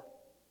before.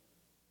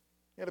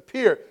 He had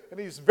appeared, and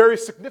he's very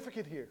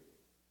significant here.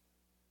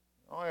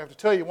 I have to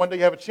tell you, one day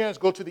you have a chance,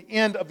 go to the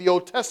end of the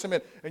Old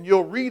Testament, and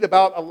you'll read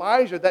about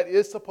Elijah that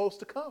is supposed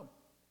to come.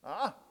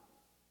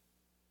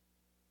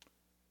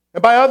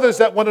 And by others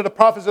that one of the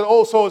prophets said,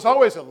 oh, so it's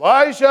always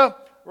Elijah,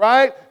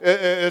 right?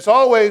 It's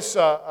always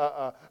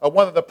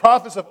one of the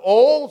prophets of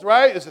old,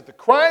 right? Is it the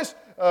Christ?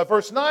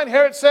 Verse 9,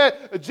 Herod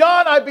said,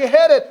 John I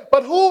beheaded,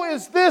 but who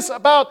is this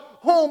about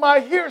whom I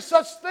hear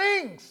such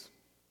things?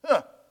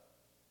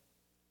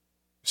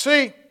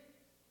 See,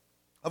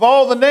 of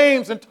all the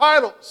names and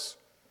titles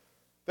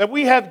that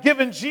we have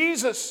given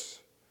Jesus,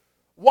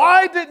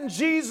 why didn't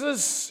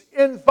Jesus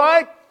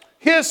invite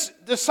his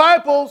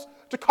disciples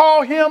to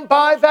call him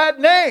by that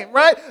name,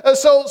 right?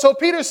 So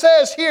Peter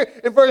says here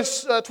in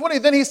verse 20,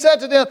 then he said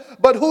to them,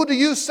 but who do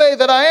you say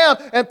that I am?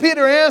 And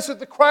Peter answered,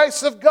 the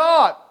Christ of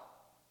God.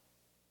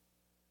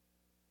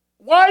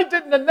 Why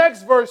didn't the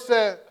next verse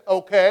say,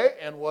 okay,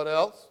 and what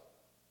else?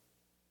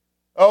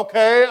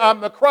 Okay,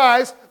 I'm the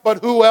Christ,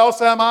 but who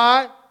else am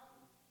I?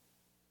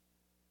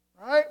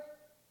 Right?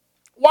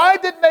 Why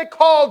didn't they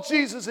call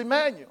Jesus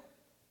Emmanuel?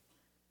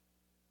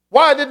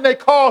 Why didn't they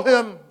call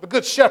him the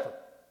Good Shepherd?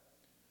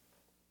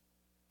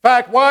 In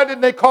fact, why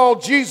didn't they call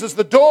Jesus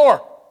the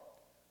door?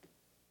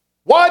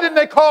 Why didn't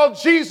they call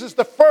Jesus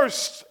the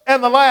first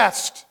and the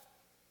last?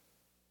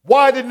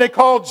 Why didn't they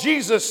call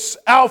Jesus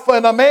Alpha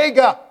and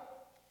Omega?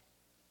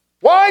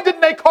 Why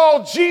didn't they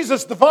call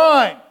Jesus the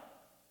vine?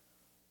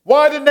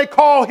 Why didn't they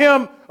call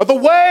him the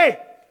way?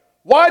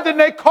 Why didn't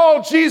they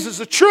call Jesus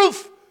the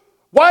truth?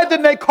 Why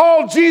didn't they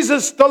call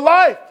Jesus the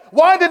life?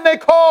 Why didn't they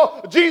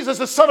call Jesus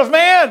the Son of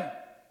Man?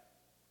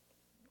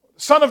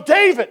 Son of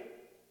David?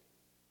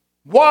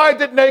 Why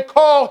didn't they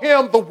call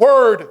him the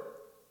Word?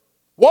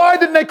 Why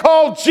didn't they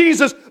call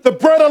Jesus the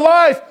bread of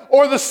life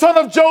or the son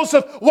of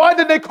Joseph? Why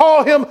didn't they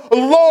call him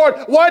Lord?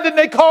 Why didn't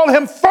they call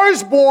him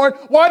firstborn?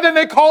 Why didn't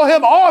they call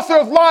him author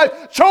of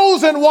life?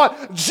 Chosen one,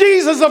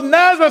 Jesus of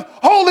Nazareth,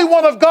 Holy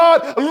One of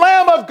God,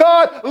 Lamb of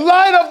God,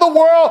 Light of the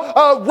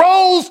world,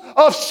 Rose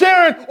of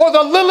Sharon, or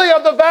the Lily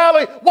of the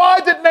Valley? Why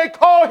didn't they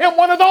call him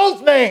one of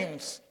those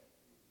names?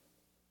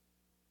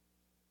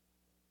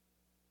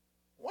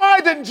 Why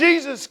didn't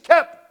Jesus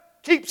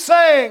keep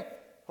saying,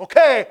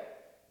 okay,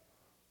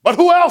 but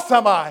who else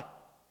am I?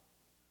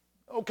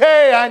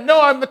 Okay, I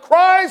know I'm the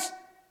Christ,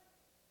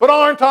 but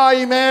aren't I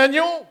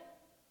Emmanuel?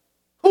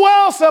 Who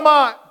else am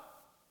I?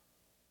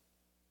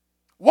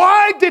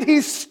 Why did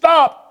he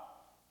stop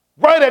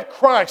right at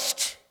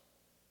Christ?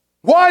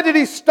 Why did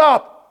he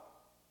stop?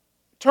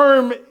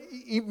 Term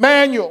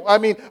Emmanuel,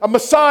 a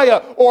Messiah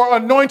or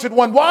anointed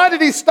one. Why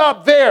did he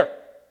stop there?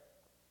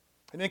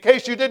 And in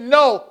case you didn't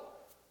know,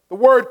 the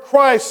word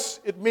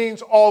Christ, it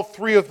means all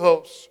three of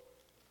those.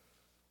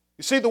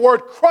 You see, the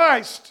word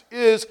Christ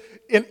is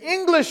an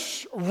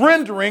English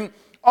rendering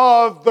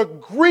of the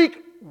Greek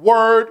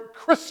word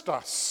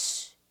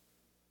Christos.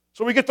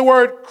 So we get the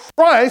word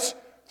Christ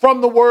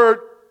from the word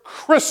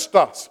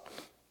Christos.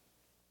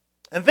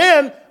 And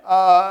then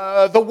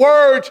the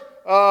word,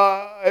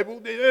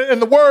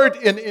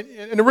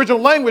 in original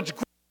language,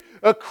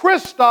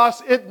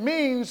 Christos, it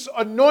means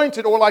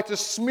anointed or like to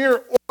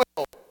smear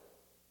oil.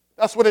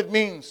 That's what it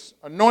means,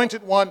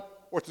 anointed one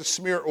or to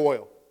smear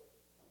oil.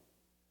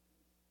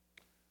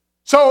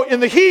 So in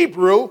the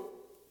Hebrew,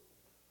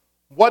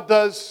 what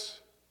does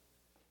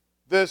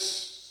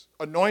this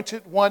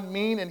anointed one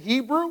mean in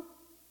Hebrew?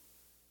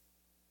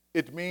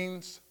 It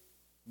means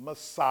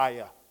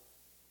Messiah.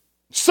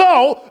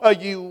 So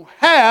you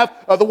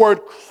have the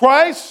word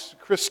Christ,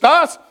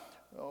 Christos,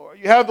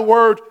 you have the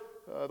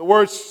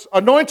words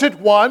anointed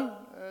one,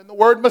 and the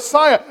word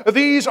Messiah.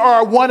 These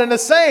are one and the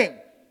same.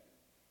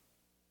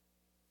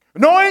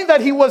 Knowing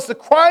that he was the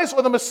Christ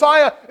or the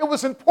Messiah, it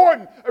was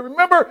important.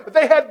 Remember,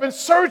 they had been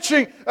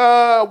searching,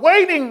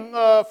 waiting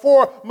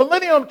for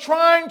millennium,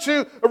 trying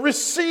to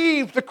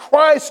receive the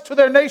Christ to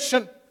their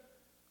nation.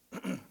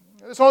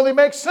 This only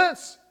makes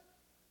sense,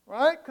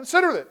 right?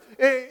 Consider it.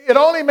 It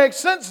only makes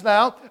sense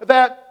now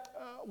that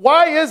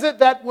why is it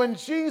that when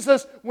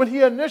Jesus, when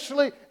he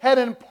initially had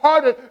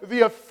imparted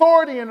the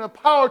authority and the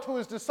power to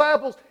his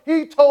disciples,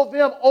 he told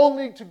them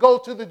only to go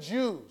to the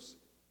Jews?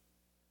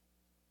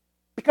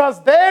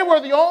 Because they were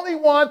the only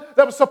one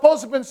that was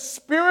supposed to have been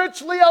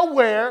spiritually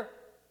aware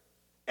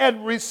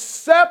and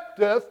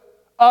receptive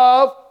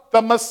of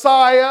the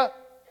Messiah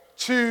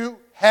to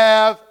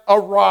have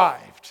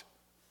arrived.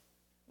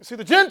 You see,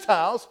 the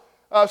Gentiles,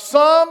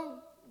 some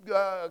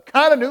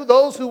kind of knew,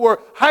 those who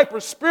were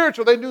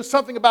hyper-spiritual, they knew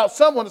something about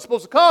someone that's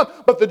supposed to come.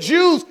 But the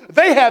Jews,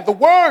 they had the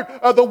Word.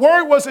 The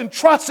Word was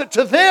entrusted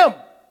to them.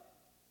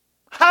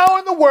 How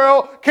in the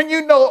world can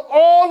you know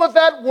all of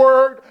that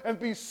Word and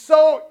be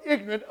so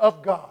ignorant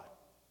of God?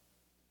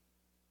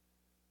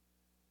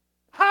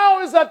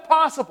 How is that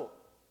possible?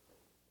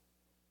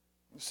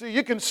 You see,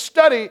 you can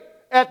study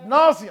ad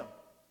nauseum.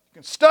 You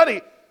can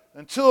study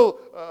until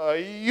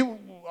you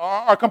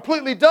are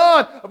completely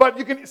done, but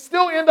you can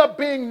still end up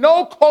being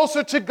no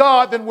closer to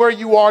God than where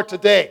you are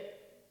today.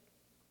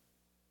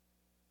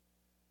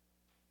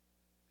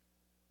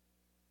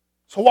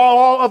 So while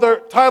all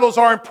other titles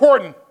are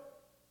important,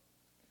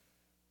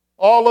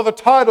 all other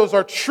titles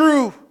are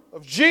true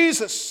of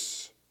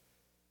Jesus,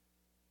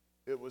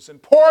 it was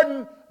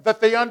important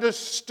that they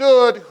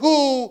understood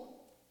who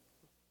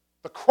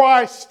the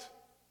Christ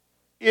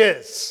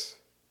is.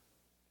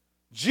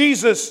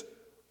 Jesus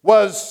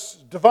was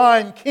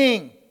divine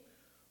king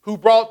who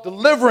brought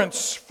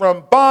deliverance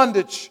from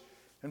bondage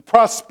and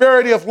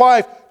prosperity of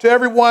life to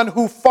everyone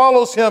who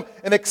follows him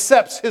and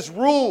accepts his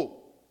rule.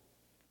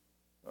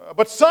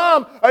 But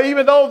some,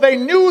 even though they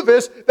knew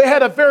this, they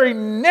had a very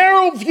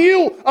narrow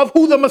view of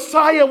who the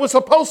Messiah was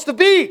supposed to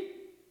be.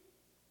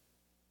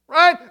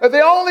 Right?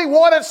 They only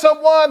wanted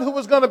someone who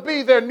was going to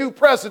be their new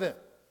president.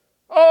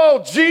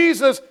 Oh,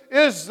 Jesus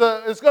is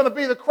going to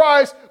be the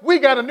Christ. We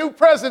got a new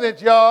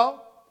president, y'all.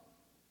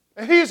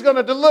 And he's going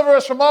to deliver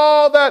us from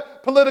all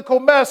that political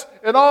mess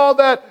and all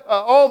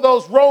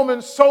those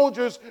Roman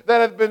soldiers that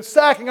have been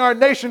sacking our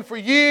nation for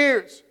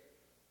years.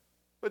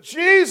 But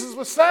Jesus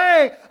was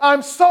saying,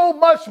 I'm so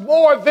much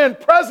more than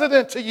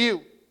president to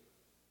you.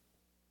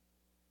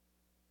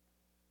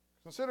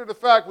 Consider the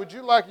fact, would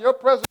you like your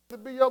president to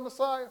be your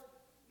Messiah?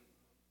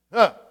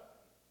 Huh.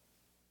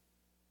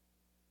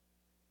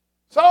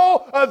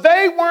 So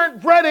they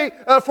weren't ready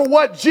for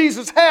what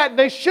Jesus had. And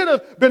they should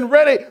have been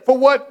ready for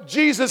what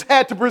Jesus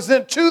had to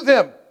present to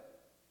them.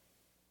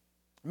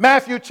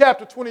 Matthew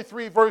chapter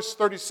 23, verse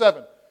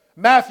 37.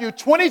 Matthew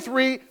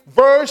 23,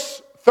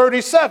 verse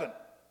 37.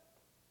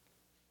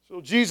 So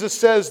Jesus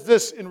says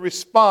this in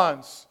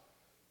response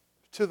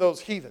to those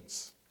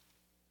heathens.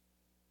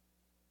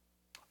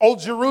 "O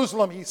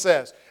Jerusalem," he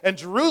says. And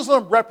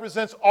Jerusalem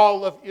represents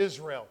all of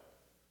Israel.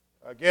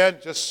 Again,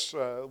 just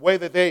the way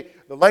that the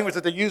language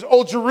that they use.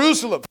 "O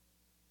Jerusalem,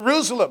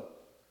 Jerusalem,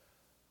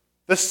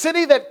 the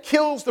city that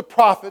kills the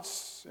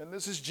prophets," and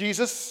this is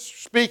Jesus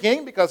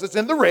speaking because it's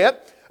in the red,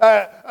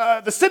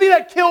 "the city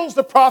that kills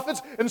the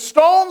prophets and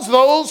stones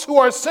those who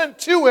are sent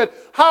to it,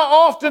 how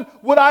often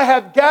would I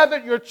have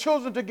gathered your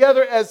children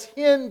together as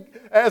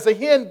a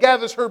hen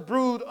gathers her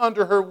brood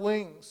under her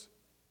wings,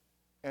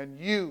 and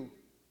you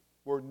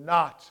were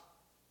not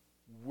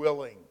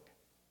willing."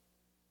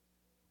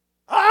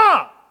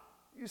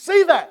 You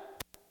see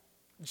that?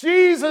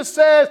 Jesus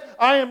says,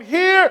 I am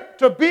here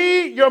to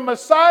be your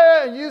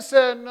Messiah. And you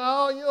said,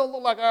 no, you don't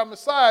look like our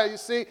Messiah, you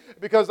see,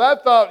 because I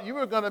thought you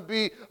were going to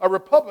be a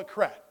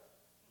Republican.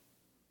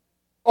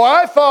 Or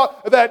I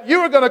thought that you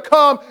were going to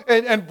come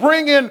and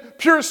bring in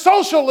pure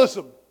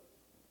socialism.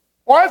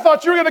 Or I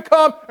thought you were going to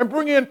come and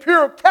bring in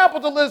pure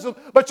capitalism.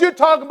 But you're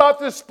talking about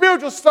this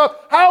spiritual stuff.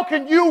 How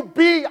can you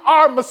be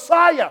our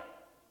Messiah?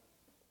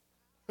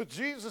 But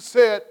Jesus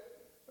said,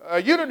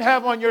 you didn't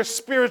have on your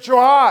spiritual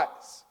eyes.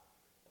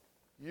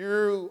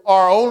 You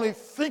are only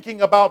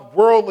thinking about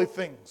worldly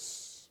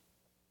things.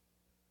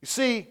 You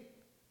see,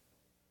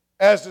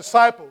 as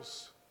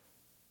disciples,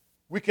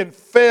 we can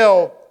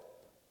fail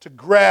to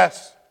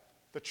grasp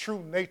the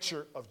true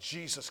nature of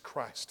Jesus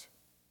Christ.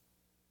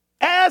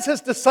 As his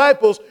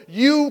disciples,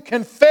 you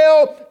can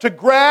fail to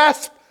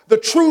grasp the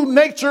true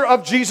nature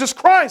of Jesus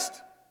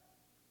Christ.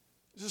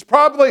 This is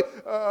probably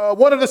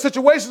one of the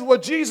situations where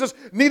Jesus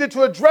needed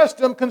to address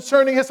them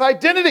concerning his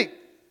identity.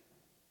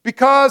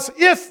 Because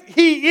if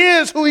he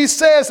is who he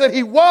says that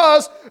he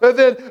was,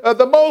 then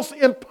the most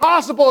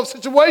impossible of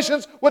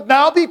situations would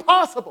now be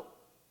possible.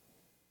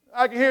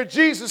 I can hear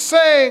Jesus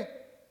saying,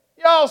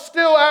 y'all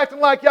still acting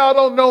like y'all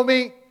don't know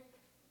me.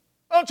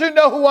 Don't you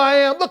know who I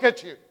am? Look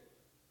at you.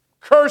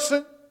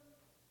 Cursing.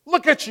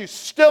 Look at you,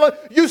 stealing.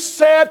 You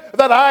said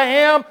that I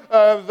am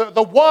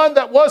the one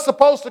that was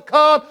supposed to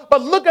come,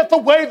 but look at the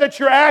way that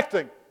you're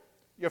acting.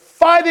 You're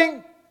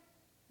fighting.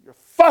 You're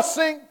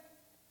fussing.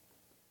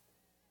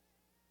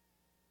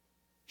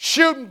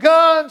 Shooting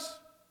guns.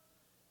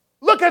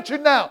 Look at you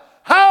now.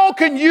 How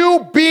can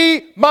you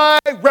be my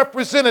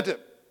representative?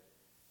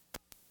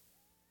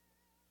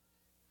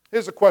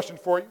 Here's a question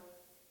for you.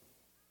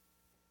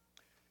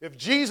 If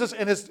Jesus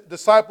and his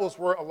disciples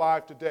were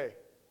alive today,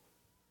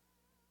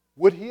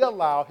 would he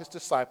allow his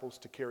disciples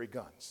to carry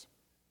guns?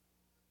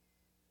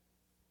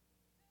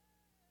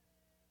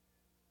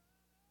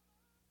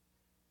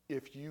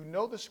 If you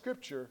know the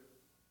scripture,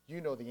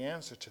 you know the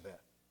answer to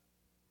that.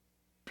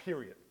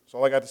 Period. That's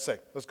all I got to say.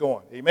 Let's go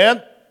on.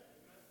 Amen?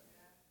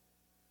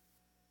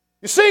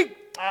 You see,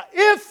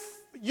 if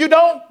you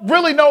don't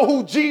really know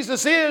who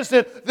Jesus is,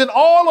 then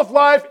all of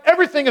life,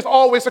 everything is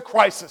always a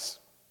crisis.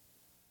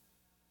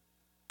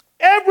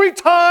 Every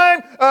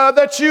time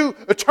that you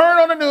turn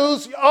on the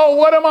news, oh,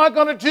 what am I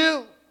going to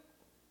do?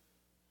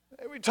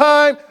 Every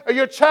time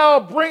your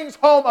child brings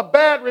home a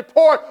bad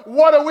report,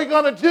 what are we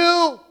going to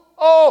do?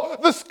 Oh,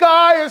 the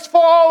sky is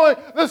falling.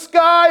 The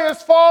sky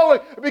is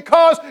falling.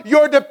 Because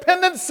your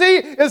dependency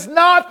is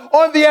not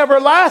on the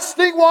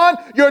everlasting one.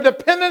 Your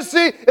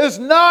dependency is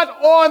not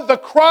on the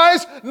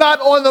Christ,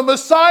 not on the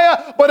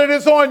Messiah, but it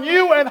is on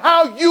you and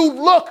how you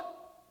look.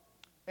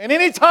 And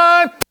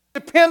anytime we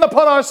depend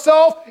upon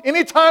ourselves,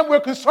 anytime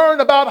we're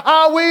concerned about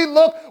how we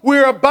look, we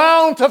are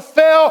bound to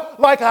fail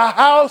like a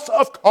house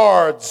of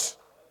cards.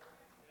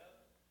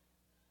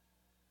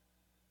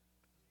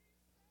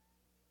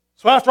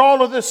 So after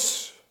all of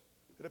this,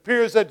 it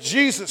appears that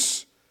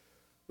Jesus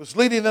was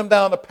leading them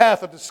down the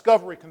path of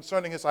discovery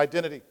concerning his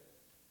identity.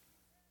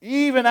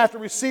 Even after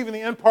receiving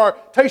the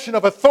impartation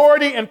of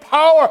authority and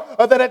power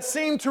that had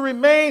seemed to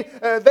remain,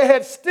 they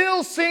had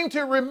still seemed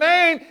to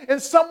remain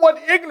in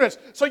somewhat ignorance.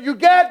 So you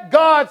get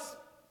God's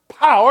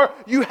power,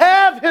 you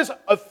have his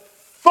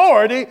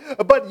authority,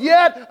 but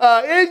yet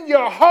in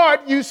your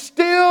heart you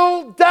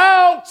still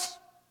doubt.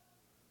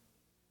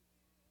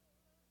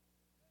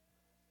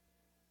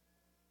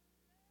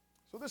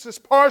 So this is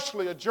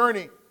partially a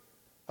journey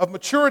of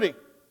maturity,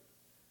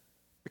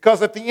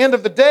 because at the end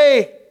of the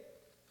day,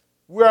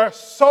 we are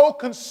so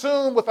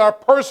consumed with our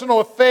personal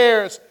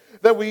affairs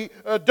that we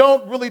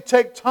don't really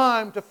take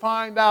time to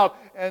find out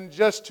and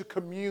just to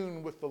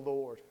commune with the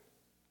Lord.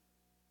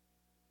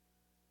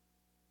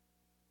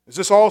 Is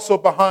this also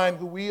behind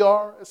who we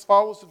are as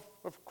followers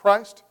of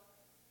Christ?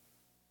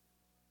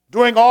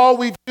 Doing all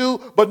we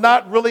do, but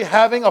not really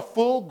having a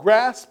full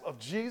grasp of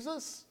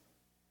Jesus?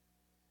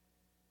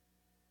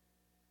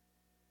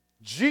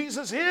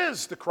 Jesus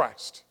is the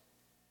Christ.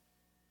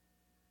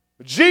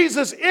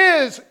 Jesus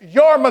is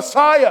your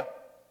Messiah.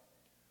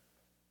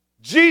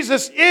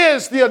 Jesus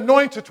is the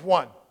anointed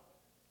one.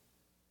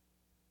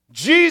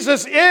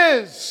 Jesus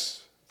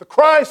is the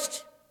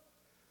Christ.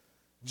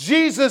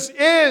 Jesus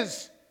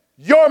is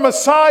your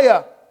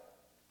Messiah.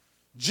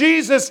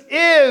 Jesus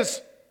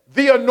is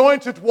the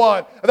anointed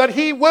one, that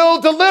he will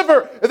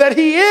deliver, that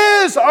he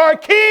is our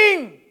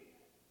King.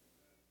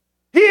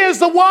 He is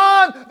the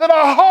one that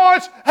our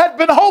hearts had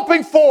been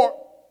hoping for.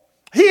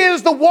 He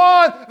is the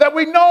one that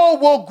we know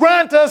will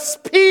grant us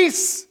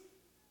peace.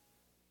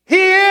 He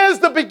is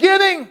the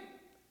beginning.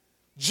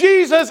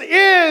 Jesus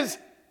is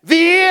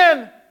the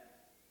end.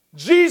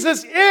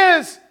 Jesus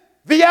is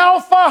the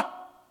Alpha.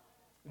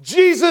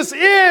 Jesus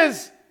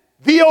is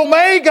the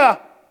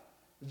Omega.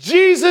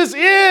 Jesus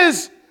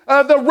is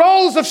the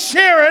Rose of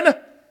Sharon.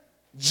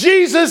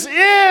 Jesus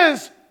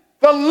is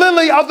the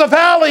Lily of the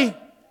Valley.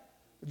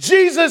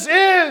 Jesus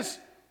is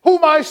who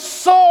my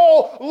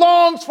soul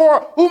longs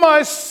for, who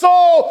my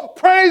soul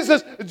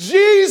praises.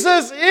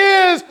 Jesus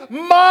is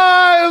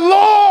my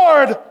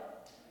Lord.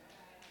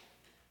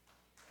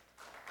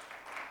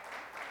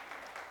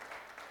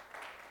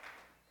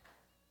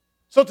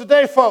 So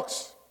today,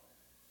 folks,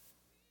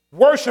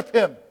 worship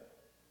him.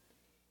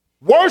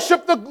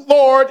 Worship the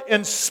Lord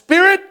in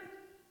spirit.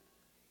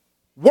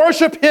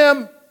 Worship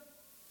him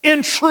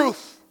in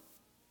truth.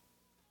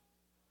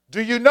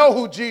 Do you know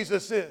who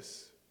Jesus is?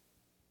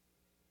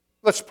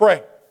 Let's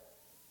pray.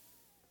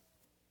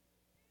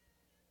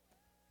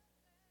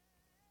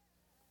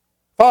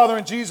 Father,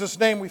 in Jesus'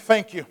 name, we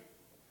thank you